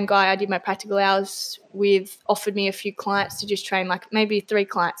 the same guy I did my practical hours with offered me a few clients to just train, like maybe 3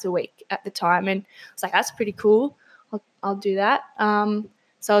 clients a week at the time, and I was like, that's pretty cool. I'll do that.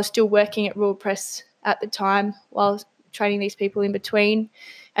 So I was still working at Rural Press at the time while I was training these people in between,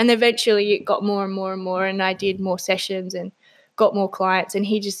 and eventually it got more and more and more, and I did more sessions and got more clients, and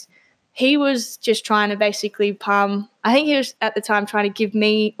he was just trying to basically I think he was at the time trying to give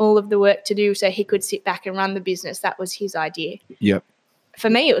me all of the work to do so he could sit back and run the business. That was his idea. Yep.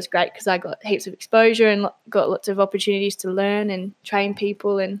 For me, it was great because I got heaps of exposure and got lots of opportunities to learn and train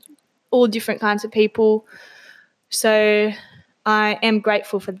people and all different kinds of people. So I am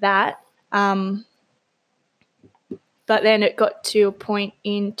grateful for that. But then it got to a point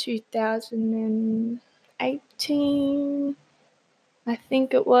in 2018, I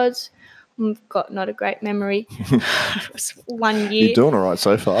think it was. I've got not a great memory. It was 1 year. You're doing all right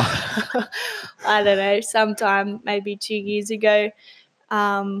so far. I don't know, sometime maybe 2 years ago.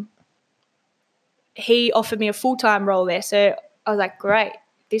 He offered me a full-time role there. So I was like, great,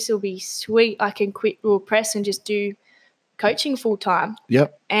 this will be sweet. I can quit Rural Press and just do coaching full-time.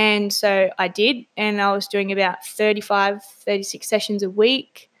 Yep. And so I did, and I was doing about 35, 36 sessions a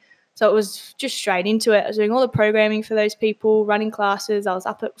week. So it was just straight into it. I was doing all the programming for those people, running classes. I was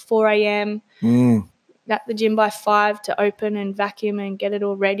up at 4 a.m. At the gym by 5 to open and vacuum and get it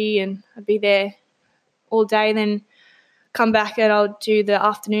all ready, and I'd be there all day, then come back and I'll do the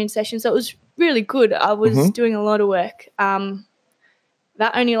afternoon session. So it was really good. I was doing a lot of work.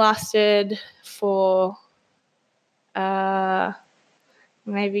 That only lasted for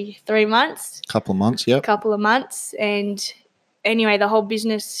maybe 3 months. Couple of months, yep. Couple of months, and anyway, the whole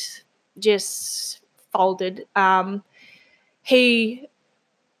business just folded. He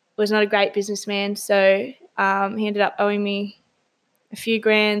was not a great businessman, so he ended up owing me a few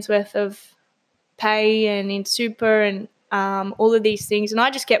grand's worth of pay and in super and all of these things. And I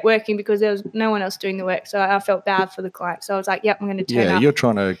just kept working because there was no one else doing the work. So I felt bad for the client. So I was like, yep, I'm going to turn up. You're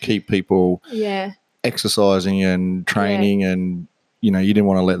trying to keep people exercising and training and, you didn't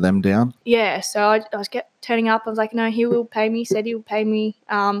want to let them down. Yeah, so I was kept turning up. I was like, no, he will pay me, said he will pay me.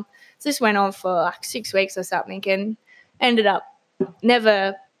 So this went on for like 6 weeks or something and ended up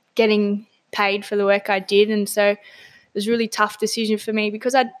never getting paid for the work I did. And so it was a really tough decision for me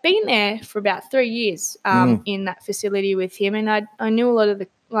because I'd been there for about 3 years in that facility with him, and I knew a lot of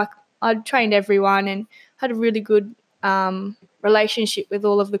I'd trained everyone and had a really good relationship with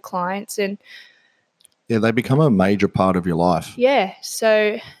all of the clients. And they become a major part of your life. Yeah,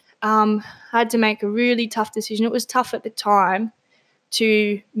 so I had to make a really tough decision. It was tough at the time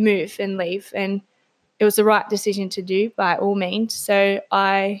to move and leave, and it was the right decision to do by all means. So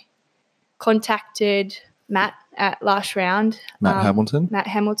I contacted Matt at last round. Matt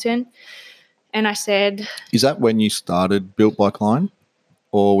Hamilton. And I said... Is that when you started Built by Klein?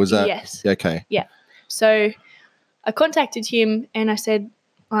 Or was that... Yes. Okay. Yeah. So I contacted him and I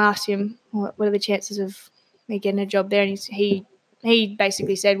asked him, what are the chances of me getting a job there? And he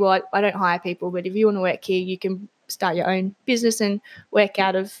basically said, well, I don't hire people, but if you want to work here, you can start your own business and work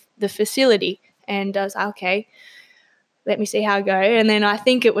out of the facility. And I was like, okay, let me see how I go. And then I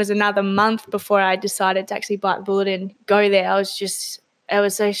think it was another month before I decided to actually bite the bullet and go there. It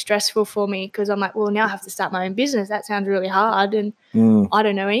was so stressful for me because I'm like, well, now I have to start my own business. That sounds really hard. And I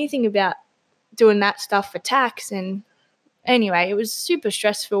don't know anything about doing that stuff for tax. And anyway, it was super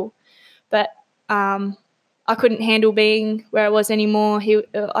stressful. But I couldn't handle being where I was anymore.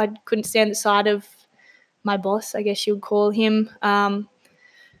 I couldn't stand the sight of my boss, I guess you would call him.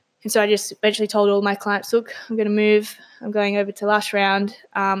 And so I just eventually told all my clients, look, I'm going to move. I'm going over to last round.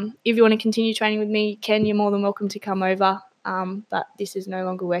 If you want to continue training with me, you can. You're more than welcome to come over. But this is no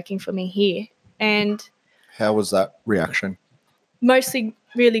longer working for me here. And how was that reaction? Mostly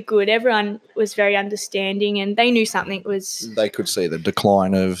really good. Everyone was very understanding and they knew something was... They could see the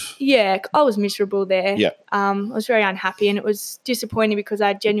decline of... Yeah, I was miserable there. Yeah. I was very unhappy and it was disappointing because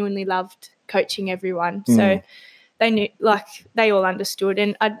I genuinely loved coaching everyone. So they knew, they all understood.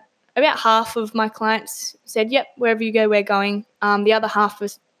 And about half of my clients said, yep, wherever you go, we're going. The other half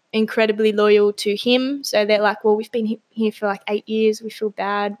was incredibly loyal to him. So they're like, well, we've been here for 8 years. We feel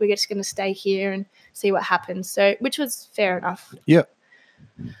bad. We're just going to stay here and see what happens. So, which was fair enough. Yeah.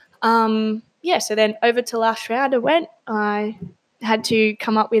 So then over to last round I went. I had to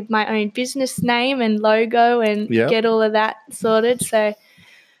come up with my own business name and logo and get all of that sorted. So a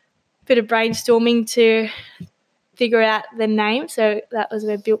bit of brainstorming to figure out the name. So that was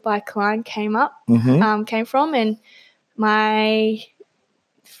where Built by Klein came from. And my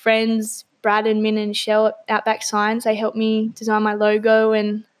friends Brad and Min and Shell at Outback Signs, they helped me design my logo,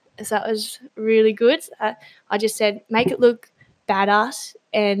 and so that was really good. I just said, make it look badass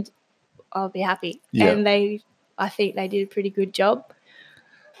and I'll be happy. Yeah. And I think they did a pretty good job.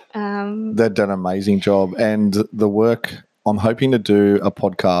 They've done an amazing job. And the work, I'm hoping to do a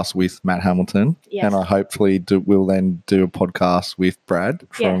podcast with Matt Hamilton. Yes. And I hopefully will then do a podcast with Brad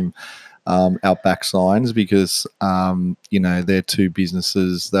from Outback Signs because, they're two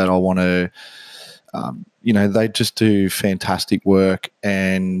businesses that I want to, they just do fantastic work,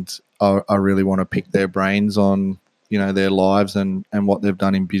 and I really want to pick their brains on, their lives and what they've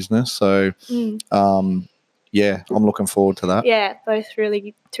done in business. So, I'm looking forward to that. Yeah, both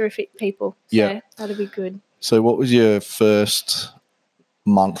really terrific people. So that'll be good. So what was your first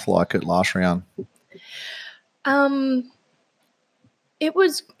month like at last round? It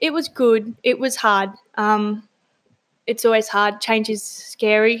was good. It was hard. It's always hard. Change is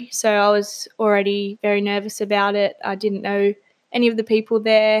scary. So I was already very nervous about it. I didn't know any of the people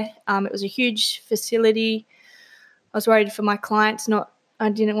there. It was a huge facility. I was worried for my clients. I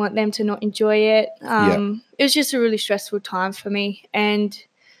didn't want them to not enjoy it. It was just a really stressful time for me. And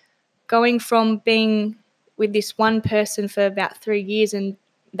going from being with this one person for about 3 years, and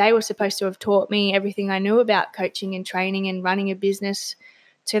they were supposed to have taught me everything I knew about coaching and training and running a business,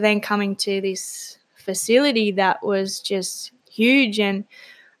 to then coming to this facility that was just huge. And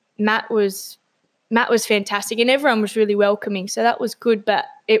Matt was fantastic and everyone was really welcoming. So that was good. But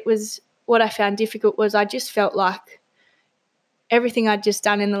what I found difficult was I just felt like everything I'd just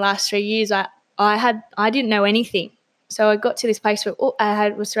done in the last 3 years, I didn't know anything. So I got to this place where I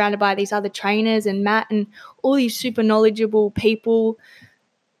was surrounded by these other trainers and Matt and all these super knowledgeable people.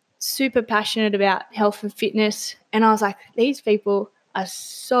 super passionate about health and fitness, and I was like, these people are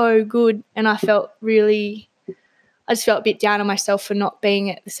so good, and I just felt a bit down on myself for not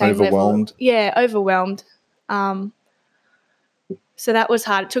being at the same Overwhelmed? level. Yeah, overwhelmed. So that was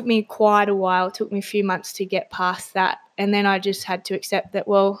hard. It took me quite a while. It took me a few months to get past that. And then I just had to accept that,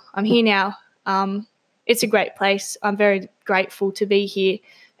 well, I'm here now. It's a great place. I'm very grateful to be here.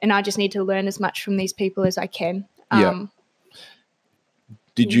 And I just need to learn as much from these people as I can. Yeah.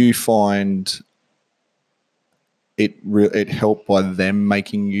 Did you find it helped by them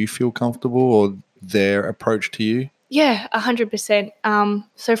making you feel comfortable, or their approach to you? Yeah, 100%.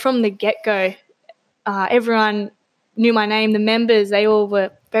 So from the get-go, everyone knew my name. The members, they all were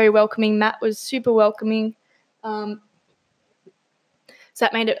very welcoming. Matt was super welcoming. So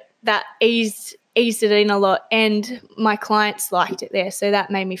that eased it in a lot, and my clients liked it there, so that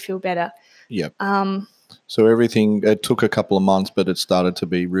made me feel better. Yep. So everything, it took a couple of months, but it started to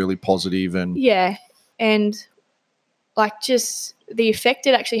be really positive. And yeah, and like just the effect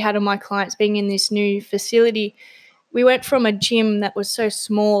it actually had on my clients being in this new facility. We went from a gym that was so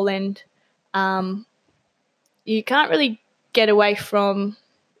small, and you can't really get away from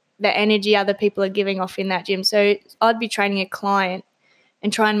the energy other people are giving off in that gym. So I'd be training a client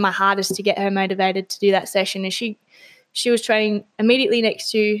and trying my hardest to get her motivated to do that session, and she was training immediately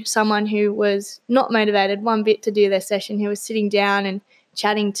next to someone who was not motivated one bit to do their session, who was sitting down and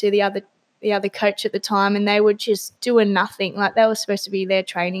chatting to the other coach at the time, and they were just doing nothing. Like they were supposed to be there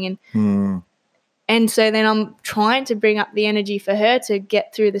training, and so then I'm trying to bring up the energy for her to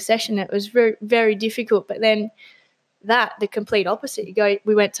get through the session. It was very, very difficult. But then the complete opposite.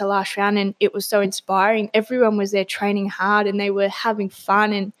 We went to last round, and it was so inspiring. Everyone was there training hard, and they were having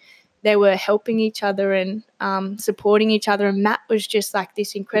fun, and they were helping each other and supporting each other. And Matt was just like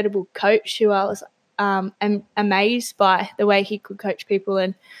this incredible coach who I was amazed by the way he could coach people,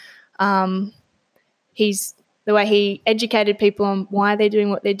 and the way he educated people on why they're doing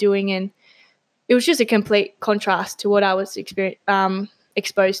what they're doing. And it was just a complete contrast to what I was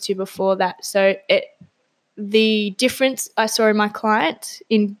exposed to before that. So the difference I saw in my client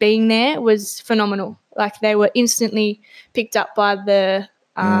in being there was phenomenal. Like they were instantly picked up by the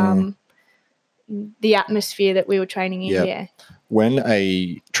atmosphere that we were training in. Yep. Yeah. When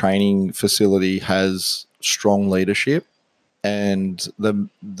a training facility has strong leadership, and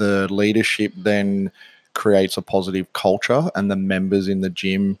the leadership then creates a positive culture, and the members in the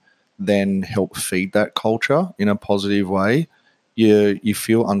gym then help feed that culture in a positive way, you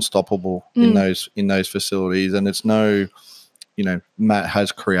feel unstoppable in those facilities. And it's no, Matt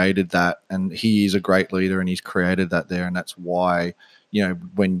has created that, and he is a great leader, and he's created that there, and that's why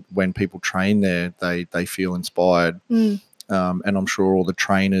when people train there, they feel inspired. And I'm sure all the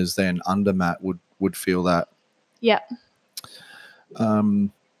trainers then under Matt would feel that. Yep.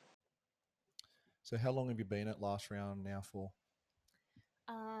 So how long have you been at Last Round now for?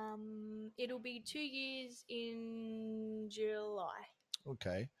 It'll be 2 years in July.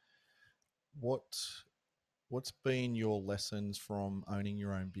 Okay. What's been your lessons from owning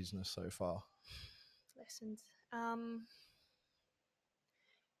your own business so far? Lessons.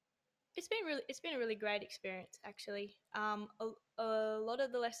 It's been a really great experience actually. A lot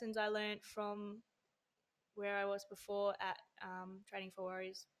of the lessons I learned from where I was before at Training for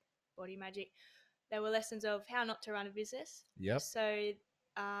Warriors Body Magic, there were lessons of how not to run a business. Yep. So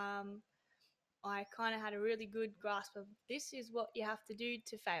I kind of had a really good grasp of this is what you have to do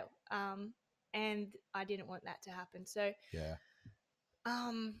to fail. And I didn't want that to happen. So yeah,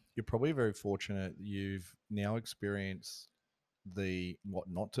 you're probably very fortunate. You've now experienced the what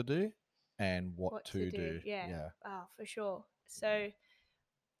not to do and what to do. Yeah. Oh, for sure. So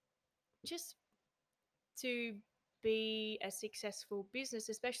just to be a successful business,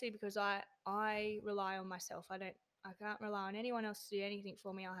 especially because I rely on myself. I can't rely on anyone else to do anything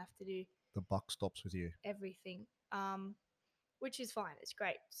for me. I have to do The buck stops with you. everything, which is fine. It's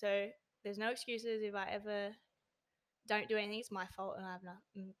great. So there's no excuses if I ever don't do anything. It's my fault, and I have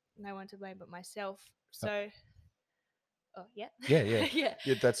no one to blame but myself. So, yeah. Yeah. yeah.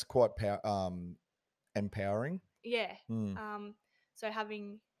 Yeah, that's quite empowering. Yeah.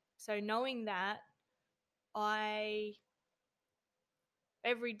 So knowing that,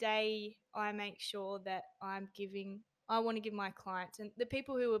 every day I make sure that I want to give my clients and the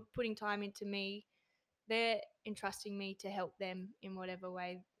people who are putting time into me, they're entrusting me to help them in whatever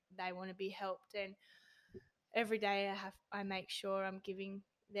way they want to be helped. And every day I make sure I'm giving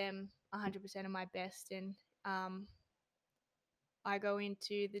them 100% of my best. And I go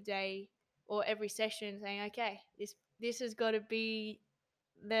into the day or every session saying, okay, this has got to be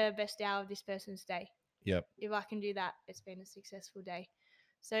the best hour of this person's day. Yep. If I can do that, it's been a successful day.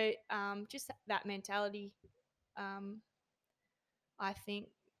 So just that mentality, um, I think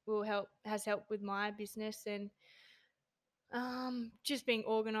has helped with my business. And just being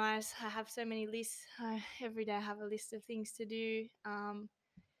organized. I have so many lists. Every day I have a list of things to do.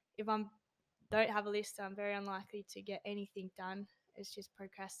 If I don't have a list, I'm very unlikely to get anything done. It's just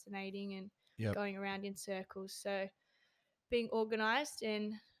procrastinating and Yep. going around in circles. So being organized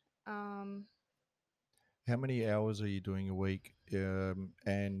and um, How many hours are you doing a week?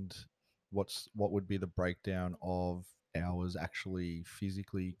 And what would be the breakdown of hours actually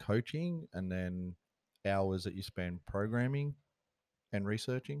physically coaching, and then hours that you spend programming and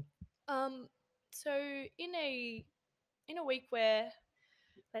researching? um, so in a week where,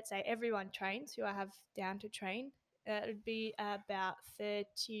 let's say, everyone trains who I have down to train, it would be about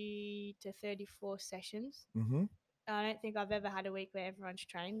 30 to 34 sessions. Mm-hmm. I don't think I've ever had a week where everyone's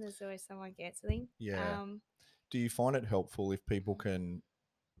trained. There's always someone cancelling. Yeah. Do you find it helpful if people can,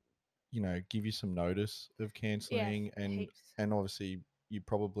 give you some notice of Yeah, cancelling, and heaps. obviously you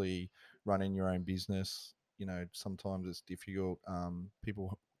probably run in your own business. Sometimes it's difficult.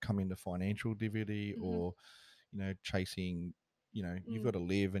 People come into financial difficulty, Mm-hmm. or chasing. You've Mm, got to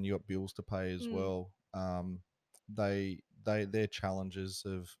live and you got bills to pay as mm, well. They're challenges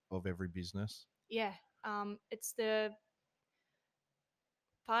of every business. yeah. It's the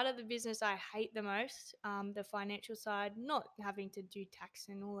part of the business I hate the most. The financial side, not having to do tax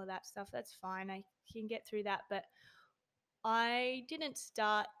and all of that stuff. That's fine. I can get through that. But I didn't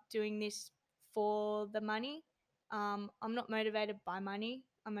start doing this for the money. I'm not motivated by money.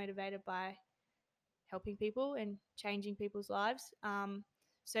 I'm motivated by helping people and changing people's lives.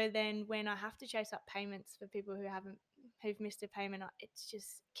 So then when I have to chase up payments for people who've missed a payment, it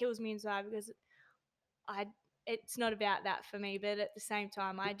just kills me inside because I it's not about that for me. But at the same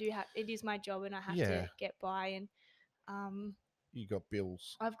time, I do have it is my job and I have to Yeah, get by, and um, you got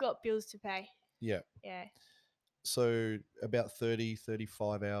bills. I've got bills to pay. Yeah. Yeah. So about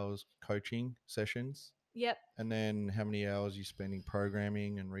 30-35 hours coaching sessions. Yep. And then how many hours are you spending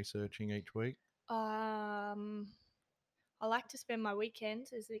programming and researching each week? Um, I like to spend my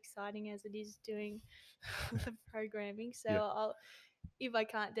weekends, as exciting as it is doing the programming. So Yeah. if I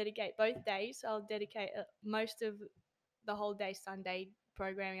can't dedicate both days, I'll dedicate most of the whole day Sunday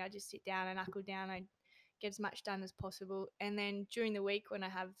programming. I just sit down and knuckle down. I get as much done as possible. And then during the week, when I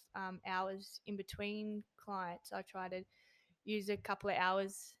have hours in between clients, I try to use a couple of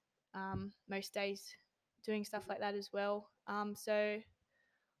hours most days doing stuff like that as well. So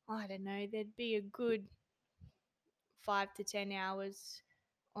I don't know, there'd be a good 5 to 10 hours,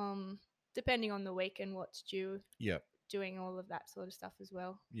 um, depending on the week and what's due, Yeah. doing all of that sort of stuff as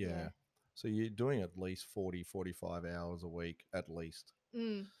well. Yeah. Yeah. So you're doing at least 40-45 hours a week at least.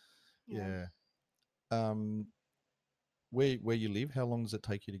 Mm, yeah. Yeah. Um, where you live, how long does it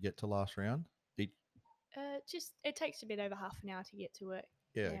take you to get to last round? Just it takes a bit over half an hour to get to work.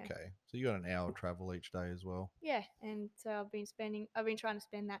 Yeah, Yeah. okay. So you got an hour travel each day as well. Yeah, and so I've been trying to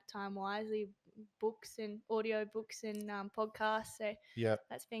spend that time wisely, books and audio books and podcasts. So Yeah,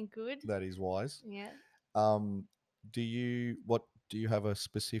 that's been good. that is wise. Yeah. Um, do you have a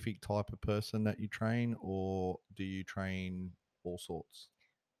specific type of person that you train, or do you train all sorts?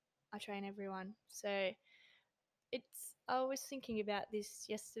 I train everyone. So I was thinking about this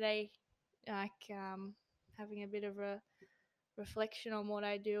yesterday, like having a bit of a reflection on what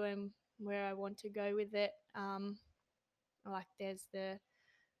I do and where I want to go with it. Like there's the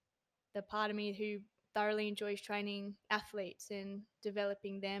part of me who thoroughly enjoys training athletes and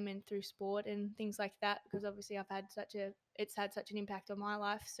developing them and through sport and things like that, because obviously it's had such an impact on my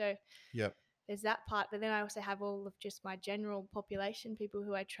life. So Yep. there's that part, but then I also have all of just my general population, people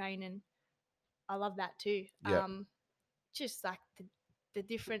who I train, and I love that too. Yep. Just like the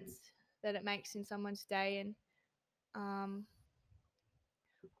difference that it makes in someone's day. And um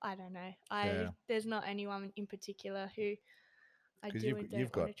I don't know, I Yeah. there's not anyone in particular who I Because do and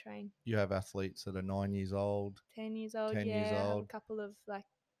you've don't want got to train. you have athletes that are 9 years old, 10 years old, 10 years yeah. I have a old. couple of like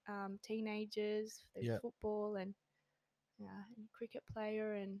teenagers through Yep. football and cricket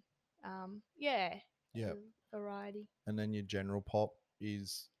player and yeah, Yep. a variety. And then your general pop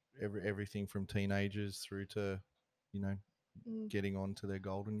is everything from teenagers through to, you know, Mm, getting on to their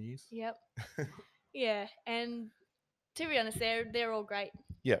golden years. yep. Yeah, and to be honest, they're all great.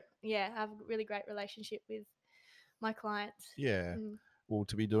 Yep. Yeah, I have a really great relationship with my clients. Yeah. Mm, Well,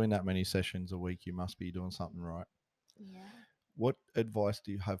 to be doing that many sessions a week, you must be doing something right. yeah. What advice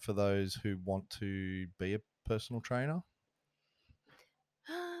do you have for those who want to be a personal trainer?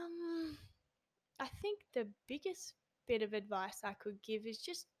 Um, I think the biggest bit of advice I could give is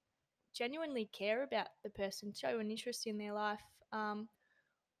just genuinely care about the person, show an interest in their life.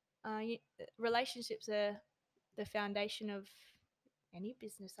 relationships are the foundation of any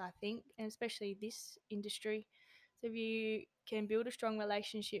business, I think, and especially this industry. So if you can build a strong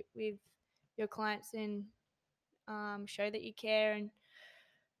relationship with your clients and show that you care, and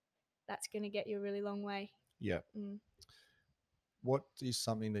that's going to get you a really long way. Yeah. Mm. What is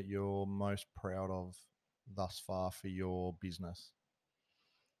something that you're most proud of thus far for your business?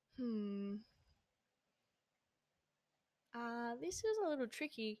 This is a little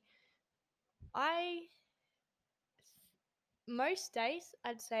tricky. I Most days,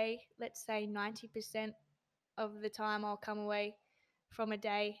 I'd say, let's say 90% of the time I'll come away from a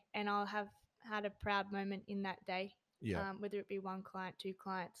day and I'll have had a proud moment in that day. Yeah. Whether it be one client, two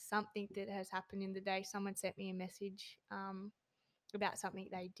clients, something that has happened in the day. Someone sent me a message about something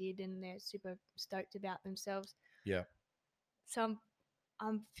they did and they're super stoked about themselves. Yeah. So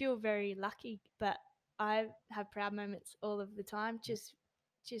I feel very lucky, but I have proud moments all of the time. Just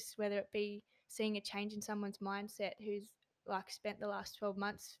whether it be seeing a change in someone's mindset who's like spent the last 12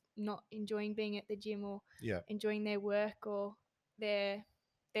 months not enjoying being at the gym or Yeah. enjoying their work or their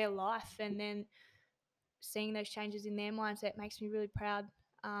life, and then seeing those changes in their mindset makes me really proud.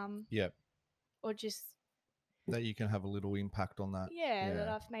 Yeah. Or just That you can have a little impact on that. that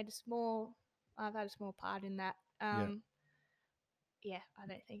Yeah. I've had a small part in that. Yeah. Yeah, I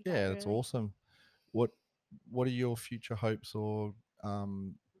don't think that Yeah, that's really. awesome. What are your future hopes or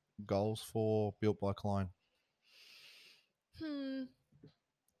goals for Built by Klein? Hmm.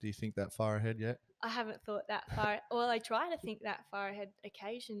 Do you think that far ahead yet? I haven't thought that far. Well, I try to think that far ahead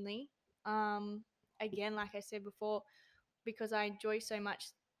occasionally. Um, Again, like I said before, because I enjoy so much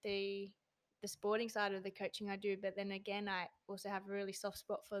the sporting side of the coaching I do, but then again, I also have a really soft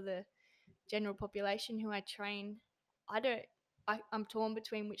spot for the general population who I train. I don't. I'm torn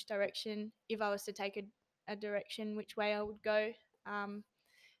between which direction, if I was to take a direction, which way I would go. And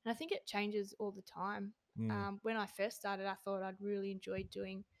I think it changes all the time. Mm. When I first started, I thought I'd really enjoy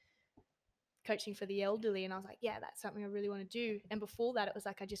doing coaching for the elderly, and I was like, yeah, that's something I really want to do. And before that, it was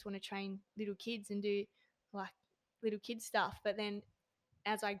like I just want to train little kids and do like little kid stuff. But then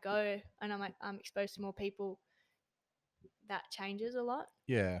as I go and I'm exposed to more people, that changes a lot.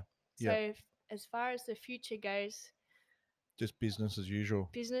 Yeah. So Yeah. as far as the future goes, Just business as usual.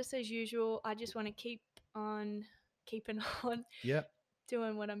 business as usual. I just want to keep on keeping on Yeah.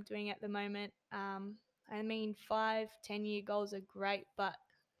 doing what I'm doing at the moment. I mean, 5-10 year goals are great, but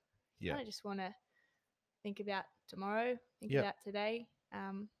Yeah. I just want to think about tomorrow, think Yep. about today,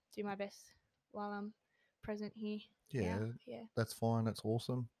 do my best while I'm present here. Yeah. Now. Yeah. That's fine. That's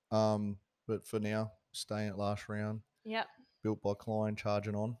awesome. But for now, staying at last round. Yep. Built by Klein,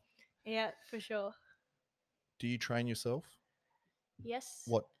 charging on. Yeah, for sure. Do you train yourself? Yes.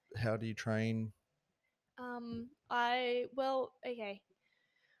 How do you train? Okay.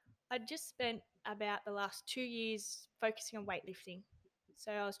 I just spent about the last 2 years focusing on weightlifting.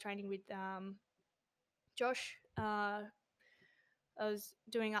 So I was training with Josh. I was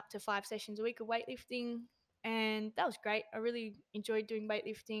doing up to 5 sessions a week of weightlifting, and that was great. I really enjoyed doing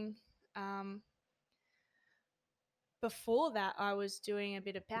weightlifting. Um, Before that, I was doing a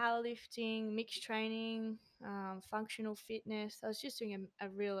bit of powerlifting, mixed training, functional fitness. I was just doing a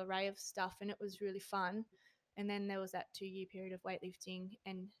real array of stuff, and it was really fun. And then there was that 2 year period of weightlifting,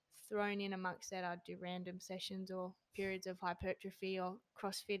 and thrown in amongst that, I'd do random sessions or periods of hypertrophy or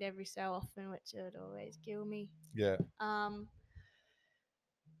CrossFit every so often, which would always kill me. Yeah.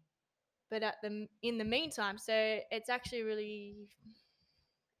 But in the meantime, so it's actually really,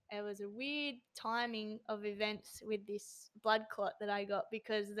 it was a weird timing of events with this blood clot that I got,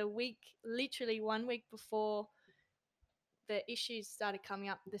 because literally 1 week before the issues started coming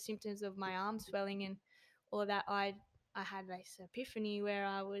up, the symptoms of my arm swelling and all of that, I had this epiphany where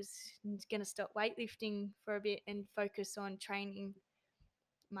I was going to stop weightlifting for a bit and focus on training,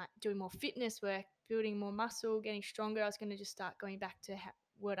 doing more fitness work, building more muscle, getting stronger. I was going to just start going back to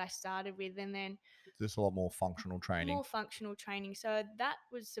what I started with, and then There's a lot more functional training. more functional training. So that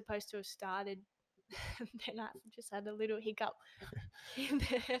was supposed to have started. Then I just had a little hiccup in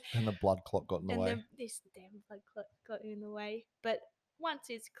there. And the blood clot got in the And way. then this damn blood clot got in the way. But once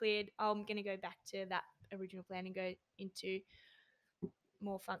it's cleared, I'm going to go back to that original plan and go into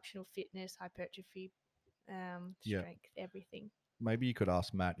more functional fitness, hypertrophy, Yeah. strength, everything. Maybe you could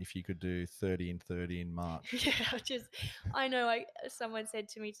ask Matt if you could do 30 and 30 in March. Yeah, I know. Someone said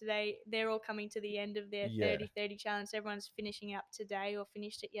to me today, they're all coming to the end of their Yeah. 30-30 challenge. Everyone's finishing up today or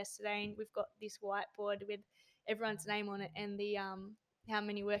finished it yesterday, and we've got this whiteboard with everyone's name on it and the how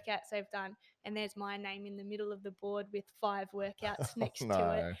many workouts they've done. And there's my name in the middle of the board with 5 workouts next to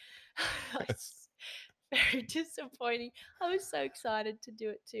it. No. very disappointing. I was so excited to do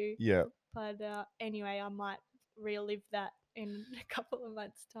it too. Yeah. But anyway, I might relive that in a couple of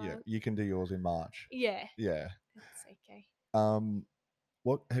months' Yeah. time. You can do yours in March. Yeah, Yeah. that's okay.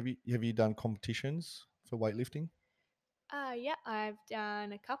 What have you done competitions for weightlifting? Yeah, I've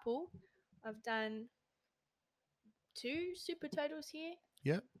done a couple. I've done 2 super totals here.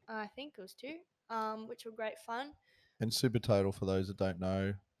 Yeah. I think it was 2, which were great fun. And super total, for those that don't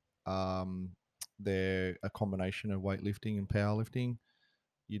know, um, they're a combination of weightlifting and powerlifting.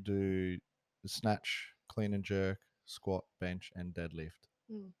 You do the snatch, clean and jerk, squat, bench, and deadlift.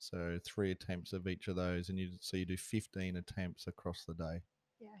 Mm, So 3 attempts of each of those, and you do 15 attempts across the day.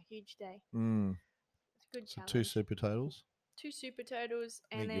 yeah, huge day. Mm. It's a good So 2 challenge. super totals. 2 super totals,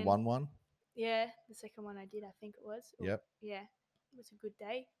 I and think you then won one. yeah, the second one I did, I think it was. Yep. Yeah, it was a good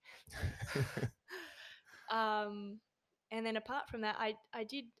day. um, and then apart from that, I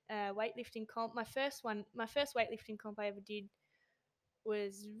did weightlifting comp. My first weightlifting comp I ever did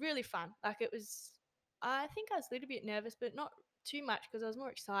was really fun. Like it was, I think I was a little bit nervous, but not too much because I was more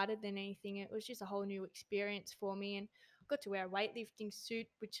excited than anything. It was just a whole new experience for me, and I got to wear a weightlifting suit,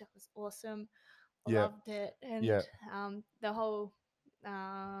 which was awesome. I Yeah. loved it, and Yeah. the whole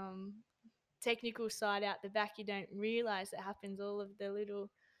um, technical side out the back, you don't realize it happens. All of the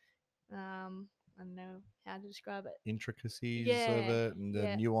little, I don't know how to describe it. Intricacies of Yeah, it and the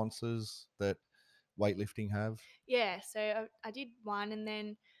yeah, nuances that weightlifting have. yeah. So I did one, and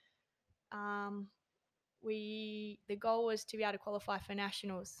then um, the goal was to be able to qualify for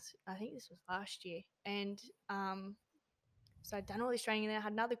nationals. I think this was last year, and so I'd done all this training, and then I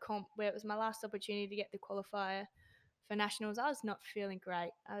had another comp where it was my last opportunity to get the qualifier for nationals. I was not feeling great.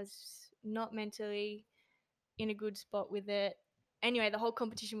 I was not mentally in a good spot with it. Anyway, the whole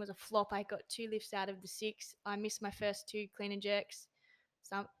competition was a flop. I got 2 lifts out of the 6. I missed my first 2 clean and jerks.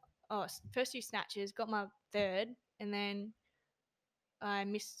 Some first 2 snatches, got my third, and then I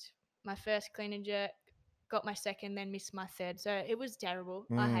missed my first clean and jerk, got my second, then missed my third. So it was terrible.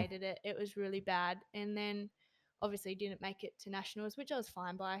 I Mm. hated it. It was really bad. And then obviously didn't make it to nationals, which I was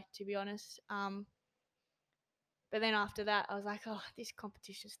fine by, to be honest. But then after that, I was like, oh, this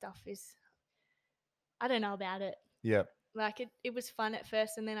competition stuff is, I don't know about it. Yeah. Like it was fun at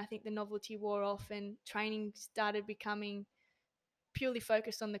first, and then I think the novelty wore off, and training started becoming purely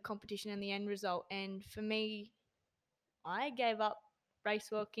focused on the competition and the end result. And for me, I gave up race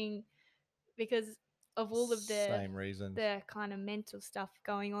walking because of all of Same reasons. the kind of mental stuff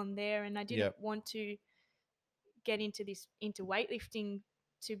going on there, and I didn't Yep. want to get into weightlifting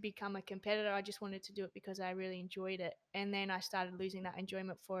to become a competitor. I just wanted to do it because I really enjoyed it, and then I started losing that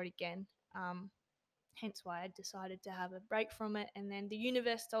enjoyment for it again. Hence why I decided to have a break from it, and then the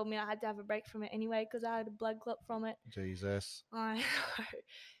universe told me I had to have a break from it anyway because I had a blood clot from it. Jesus. I know.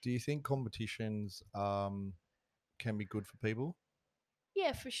 Do you think competitions can be good for people?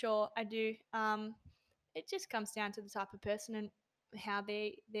 Yeah, for sure, I do. It just comes down to the type of person and how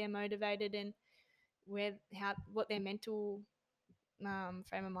they're motivated, and what their mental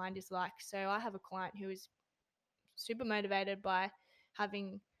frame of mind is like. So I have a client who is super motivated by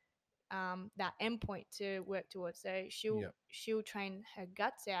having that endpoint to work towards. So Yep. she'll train her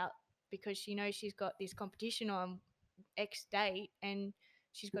guts out because she knows she's got this competition on X date, and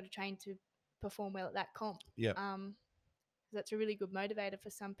she's got to train to perform well at that comp. Yep. That's a really good motivator for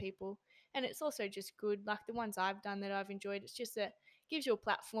some people, and it's also just good. Like the ones I've done that I've enjoyed, it's just that gives you a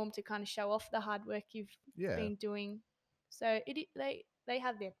platform to kind of show off the hard work you've Yeah. been doing. So they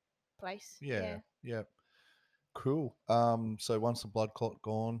have their place. Yeah. Yep. Cool. So once the blood clot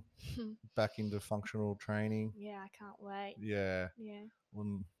gone, Yeah. back into functional training. Yeah, I can't wait. Yeah. Yeah.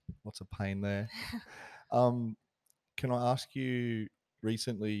 What's a pain there? Um, can I ask you?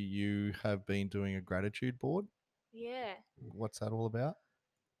 Recently, you have been doing a gratitude board. Yeah. What's that all about?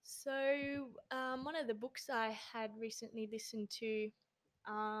 So, one of the books I had recently listened to,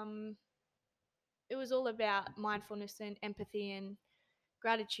 um, it was all about mindfulness and empathy and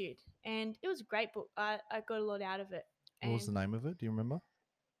gratitude, and it was a great book. I got a lot out of it, What was and the name of it? Do you remember?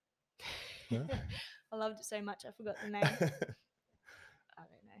 No? I loved it so much I forgot the name. I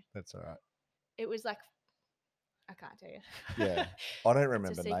don't know. That's all right. It was like I can't tell you. Yeah. I don't It's a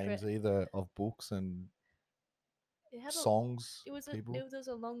remember secret. names either of books and It had a songs, it was a people. it was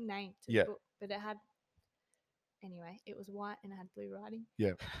a long name to the Yeah. book, but it had anyway. It was white and it had blue writing.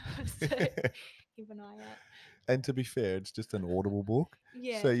 Yeah. So keep an eye out. And to be fair, it's just an audible book.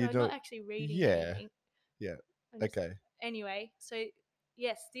 Yeah, So so you I'm not don't. actually reading Yeah. anything. Yeah. I'm just, Okay. anyway, so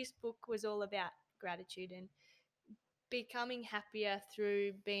yes, this book was all about gratitude and becoming happier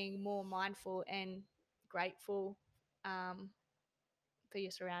through being more mindful and grateful, um, for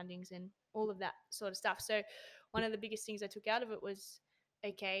your surroundings and all of that sort of stuff. So one of the biggest things I took out of it was,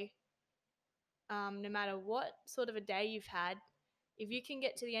 okay, no matter what sort of a day you've had, if you can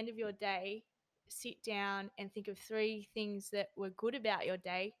get to the end of your day, sit down and think of 3 things that were good about your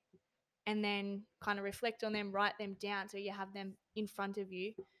day, and then kind of reflect on them, write them down so you have them in front of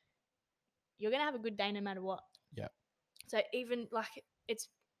you, you're going to have a good day no matter what. Yeah. So even like it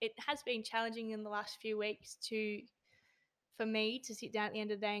has been challenging in the last few weeks for me to sit down at the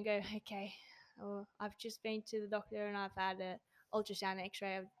end of the day and go, okay, oh, I've just been to the doctor and I've had a ultrasound,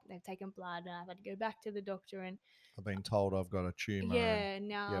 X-ray, they've taken blood, and I've had to go back to the doctor, and I've been told I've got a tumor. yeah,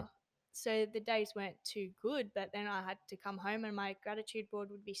 now. Yep. So the days weren't too good, but then I had to come home and my gratitude board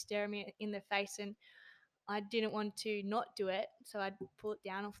would be staring me in the face, and I didn't want to not do it, so I'd pull it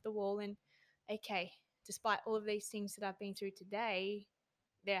down off the wall and, okay, despite all of these things that I've been through today,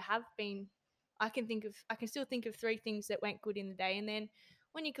 there have been, I can still think of 3 things that went good in the day, and then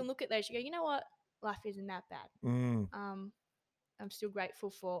when you can look at those, you go, you know what, life isn't that bad. I'm still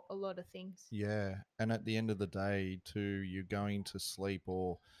grateful for a lot of things. Yeah. And at the end of the day, too, you're going to sleep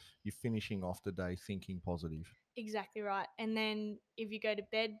or you're finishing off the day thinking positive. Exactly right. And then if you go to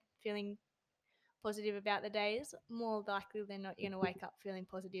bed feeling positive about the day, it's more likely than not you're going to wake up feeling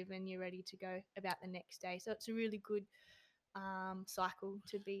positive and you're ready to go about the next day. So it's a really good cycle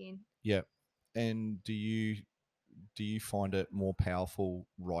to be in. Yeah. And do you find it more powerful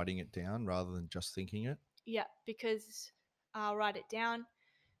writing it down rather than just thinking it? Yeah, because I'll write it down.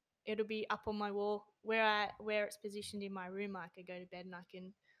 It'll be up on my wall where it's positioned in my room. I could go to bed and I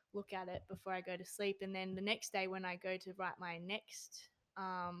can look at it before I go to sleep. And then the next day when I go to write my next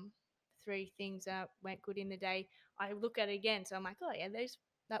 3 things that went good in the day, I look at it again. So I'm like, oh yeah,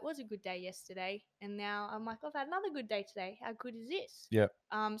 that was a good day yesterday. And now I'm like, I've had another good day today. How good is this? Yeah.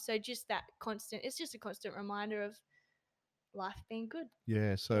 So just that constant, it's just a constant reminder of life being good.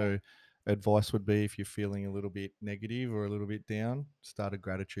 Yeah. So advice would be if you're feeling a little bit negative or a little bit down, start a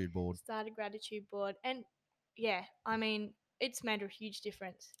gratitude board. Start a gratitude board. And yeah, I mean, it's made a huge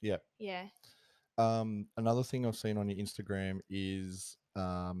difference. Yeah. Yeah. Another thing I've seen on your Instagram is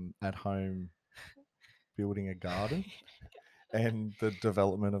at home building a garden and the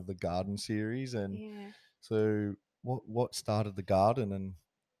development of the garden series. And Yeah. so what started the garden and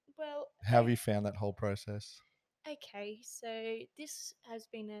Well, how have you found that whole process? okay, so this has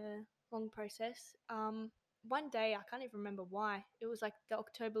been a long process. One day I can't even remember why. It was like the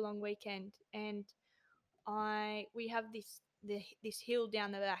October long weekend, and we have this hill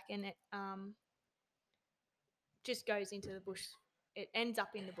down the back, and it just goes into the bush. It ends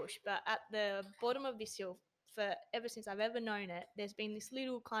up in the bush, but at the bottom of this hill, for ever since I've ever known it, there's been this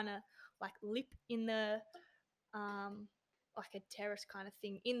little kind of like lip in the like a terrace kind of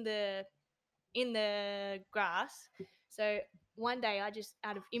thing in the grass. So one day I just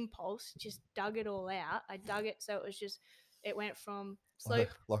out of impulse just dug it all out. I dug it so it went from slope.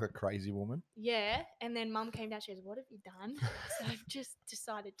 Like a crazy woman. Yeah, and then mum came down. She goes, "What have you done?" So I've just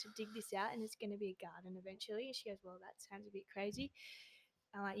decided to dig this out, and it's going to be a garden eventually. And she goes, "Well, that sounds a bit crazy."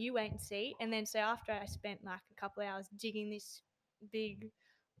 I'm like, "You wait and see." And then so after I spent like a couple of hours digging this big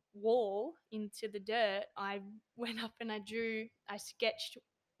wall into the dirt, I went up and I sketched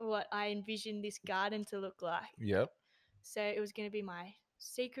what I envisioned this garden to look like. Yep. So it was going to be my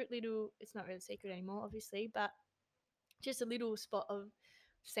secret little, it's not really secret anymore, obviously, but just a little spot of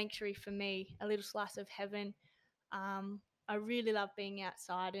sanctuary for me, a little slice of heaven. I really love being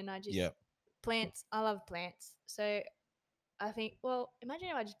outside, and plants, I love plants. So I think, well, imagine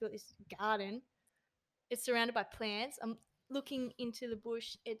if I just built this garden. It's surrounded by plants. I'm looking into the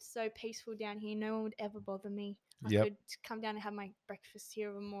bush. It's so peaceful down here. No one would ever bother me. I Yep. could come down and have my breakfast here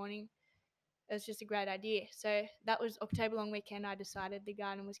of a morning. It was just a great idea. So that was October long weekend. I decided the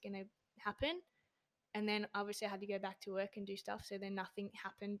garden was going to happen. And then obviously I had to go back to work and do stuff. So then nothing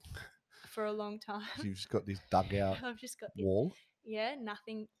happened for a long time. So you've just got this dugout I've just got this, wall. yeah,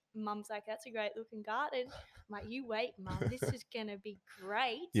 nothing. Mum's like, that's a great looking garden. I'm like, you wait, Mum. This is going to be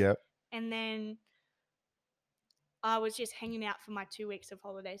great. Yep. And then I was just hanging out for my 2 weeks of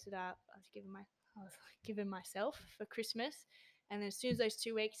holidays that I was giving myself for Christmas. And then as soon as those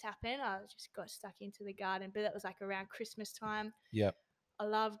 2 weeks happened, I just got stuck into the garden. But that was like around Christmas time. Yep. I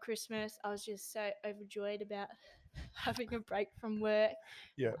love Christmas. I was just so overjoyed about having a break from work.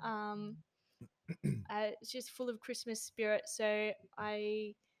 Yeah. It's just full of Christmas spirit. So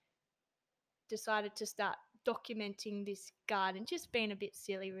I decided to start documenting this garden, just being a bit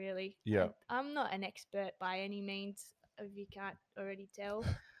silly, really. Yeah. I'm not an expert by any means, if you can't already tell.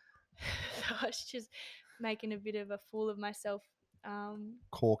 So I was just making a bit of a fool of myself.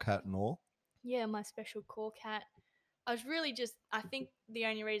 Core cat and all. Yeah, my special core cat. I was really just, I think the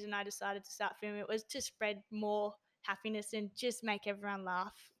only reason I decided to start filming it was to spread more happiness and just make everyone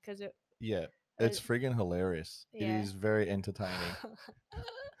laugh because it Yeah, was, it's friggin' hilarious. It yeah. is very entertaining.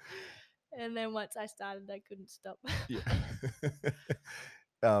 And then once I started, I couldn't stop. Yeah.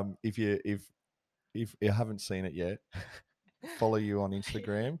 If you haven't seen it yet, follow you on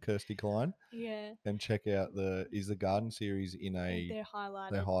Instagram, Kirsty Klein, Yeah. and check out the garden series in And a they're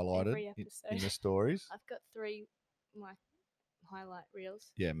highlighted, they highlighted every episode. in the stories. I've got 3 like highlight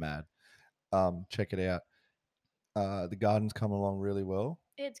reels. Yeah, mad. Check it out. The garden's come along really well.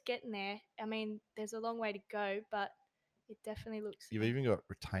 It's getting there. I mean, there's a long way to go, but it definitely looks. You've even got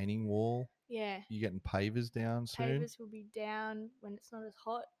retaining wall. Yeah. You're getting pavers down soon. Pavers will be down when it's not as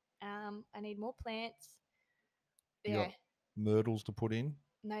hot. I need more plants. You Yeah. got myrtles to put in.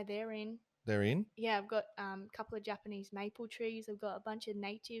 No, they're in. They're in. Yeah, I've got a couple of Japanese maple trees. I've got a bunch of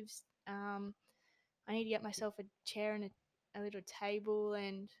natives. I need to get myself a chair and a little table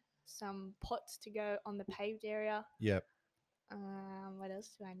and some pots to go on the paved area. Yep. What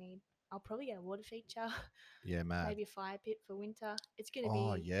else do I need? I'll probably get a water feature. Yeah, mad. Maybe a fire pit for winter. It's gonna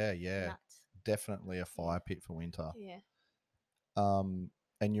Oh be yeah. nuts. Definitely a fire pit for winter. Yeah.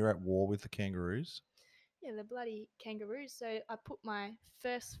 And you're at war with the kangaroos. Yeah, the bloody kangaroos. So I put my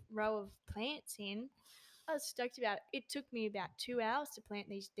first row of plants in. I was stoked about it. It took me about 2 hours to plant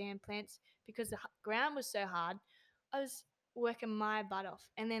these damn plants because the ground was so hard. I was working my butt off.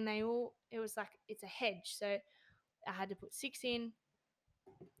 And then it was like, it's a hedge. So I had to put 6 in.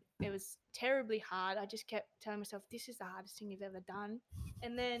 It was terribly hard. I just kept telling myself, this is the hardest thing you've ever done.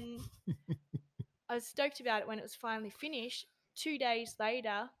 And then I was stoked about it when it was finally finished. 2 days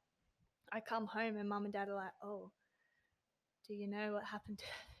later, I come home and mum and dad are like, oh, do you know what happened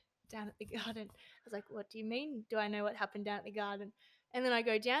down at the garden? I was like, what do you mean? Do I know what happened down at the garden? And then I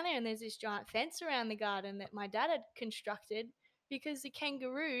go down there and there's this giant fence around the garden that my dad had constructed because the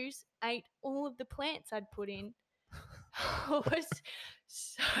kangaroos ate all of the plants I'd put in. I was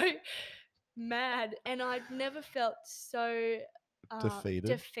so mad and I'd never felt so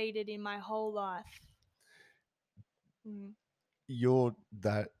defeated in my whole life. Your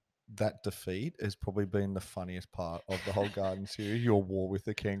that defeat has probably been the funniest part of the whole garden series. Your war with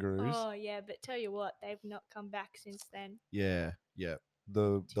the kangaroos. Oh yeah, but tell you what, they've not come back since then. Yeah.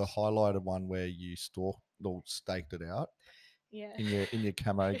 The highlighted one where you staked it out. Yeah. In your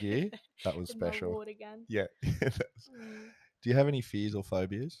camo gear. That was With special. my water gun. Yeah. Do you have any fears or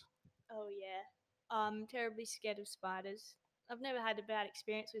phobias? Oh yeah. I'm terribly scared of spiders. I've never had a bad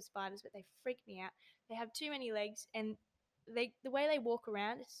experience with spiders, but they freak me out. They have too many legs and the way they walk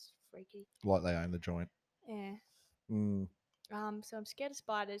around, it's freaky. Like they own the joint. Yeah. So I'm scared of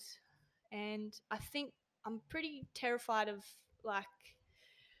spiders, and I think I'm pretty terrified of like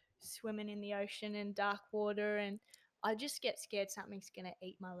swimming in the ocean and dark water, and I just get scared something's gonna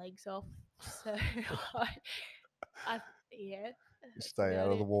eat my legs off. So yeah. Stay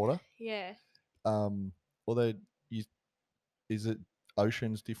out of the water. Yeah. Although is it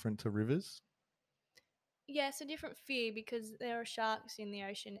oceans different to rivers? Yeah, it's a different fear because there are sharks in the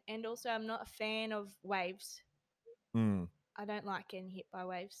ocean, and also I'm not a fan of waves. I don't like getting hit by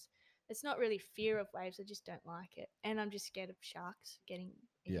waves. It's not really fear of waves, I just don't like it. And I'm just scared of sharks getting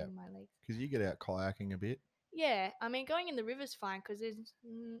in my legs. Because you get out kayaking a bit. Yeah, I mean, going in the river's fine because there's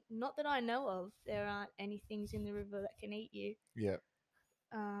not that I know of, there aren't any things in the river that can eat you. Yeah.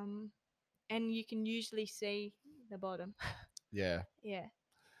 And you can usually see the bottom. Yeah. Yeah.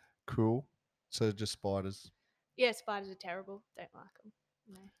 Cool. So just spiders. Yeah, spiders are terrible. Don't like them.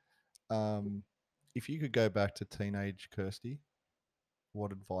 No. If you could go back to teenage Kirsty,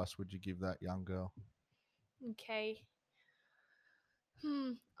 what advice would you give that young girl? Okay.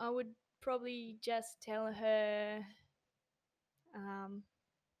 I would probably just tell her,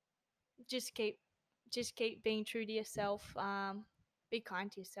 just keep being true to yourself. Be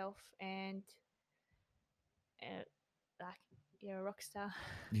kind to yourself, and like you're a rock star.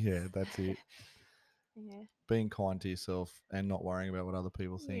 Yeah, that's it. Yeah. Being kind to yourself and not worrying about what other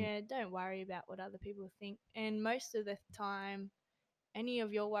people think. Yeah, don't worry about what other people think. And most of the time, any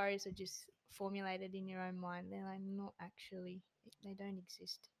of your worries are just formulated in your own mind. They're like not actually, they don't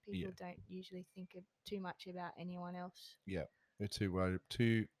exist. People don't usually think too much about anyone else. Yeah, they're too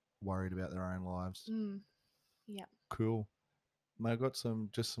worried about their own lives. Yeah. Cool. Mate, I've got some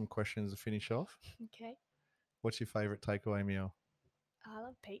questions to finish off. Okay. What's your favourite takeaway meal? I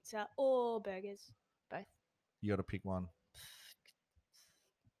love pizza or burgers. Both. You got to pick one.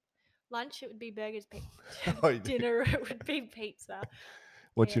 Lunch, it would be burgers. Oh, Dinner, it would be pizza.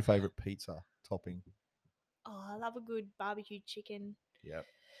 What's your favourite pizza topping? Oh, I love a good barbecue chicken. Yep.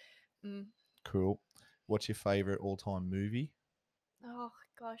 Mm. Cool. What's your favorite all-time movie? Oh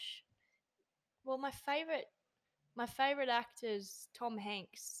gosh. Well, my favorite actor's Tom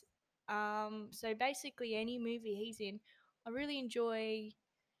Hanks. So basically, any movie he's in, I really enjoy.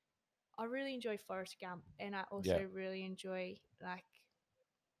 I really enjoy Forrest Gump, and I Yeah. also really enjoy like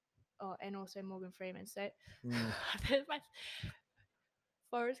and also Morgan Freeman. So Mm. there's my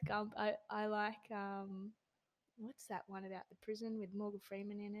Forrest Gump. I like what's that one about the prison with Morgan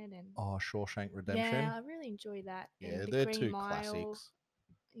Freeman in it, and Oh, Shawshank yeah, Redemption. I really enjoy that. Yeah, And the they're Green two Mile. classics.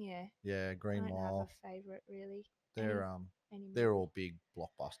 Yeah, Yeah, I Green don't have a Mile. favorite really. They're Any they're movie. all big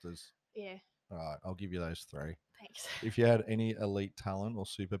blockbusters. Yeah, All right, I'll give you those three. thanks. If you had any elite talent or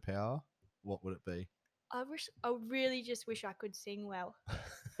superpower, what would it be? I really just wish I could sing well.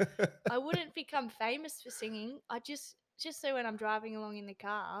 I wouldn't become famous for singing. I just so when I'm driving along in the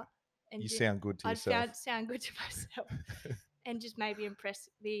car and You sound good to I'd yourself. sound good to myself and just maybe impress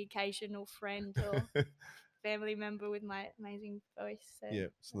the occasional friend or family member with my amazing voice. So Yeah,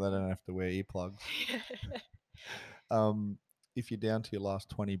 so they don't have to wear earplugs. yeah. Um, if you're down to your last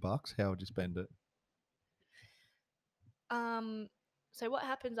 $20, how would you spend it? So what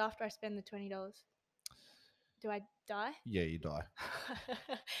happens after I spend the $20? Do I die? Yeah, you die.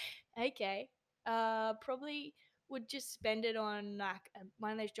 Okay. Probably would just spend it on like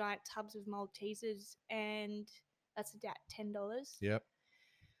one of those giant tubs of Maltesers, and that's about $10. Yep,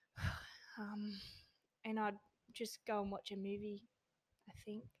 Um, and I'd just go and watch a movie, I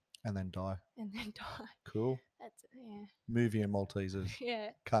think, and then die. and then die. Cool. That's yeah, Movie and Maltesers.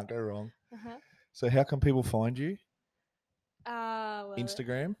 yeah. Can't go wrong. Uh-huh. So how can people find you? Well,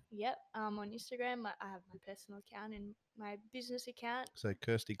 Instagram? yep. On Instagram, I have my personal account and my business account. So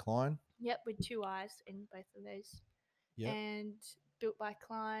Kirsty Klein. Yep, with two eyes in both of those. Yep. And built by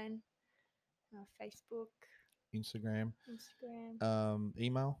Klein. Facebook, Instagram. Instagram.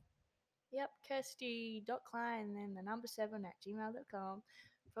 Email. Yep, Kirsty.Klein and then the number 7 at gmail.com.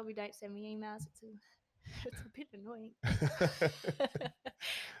 Probably don't send me emails. It's a bit annoying.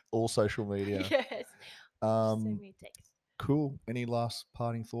 All social media. Yes. Just send me a text. Cool. Any last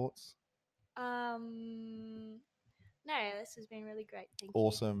parting thoughts? No, this has been really great. Thank you.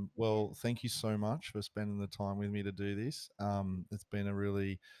 Awesome. Well, thank you so much for spending the time with me to do this. It's been a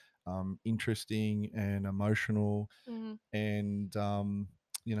really interesting and emotional, Mhm. and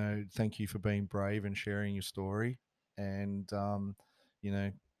thank you for being brave and sharing your story. And you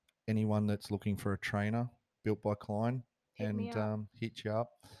know, anyone that's looking for a trainer, built by Klein, Hit me and up. hit you up.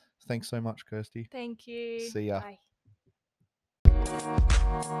 Thanks so much, Kirsty. Thank you. See ya. Bye.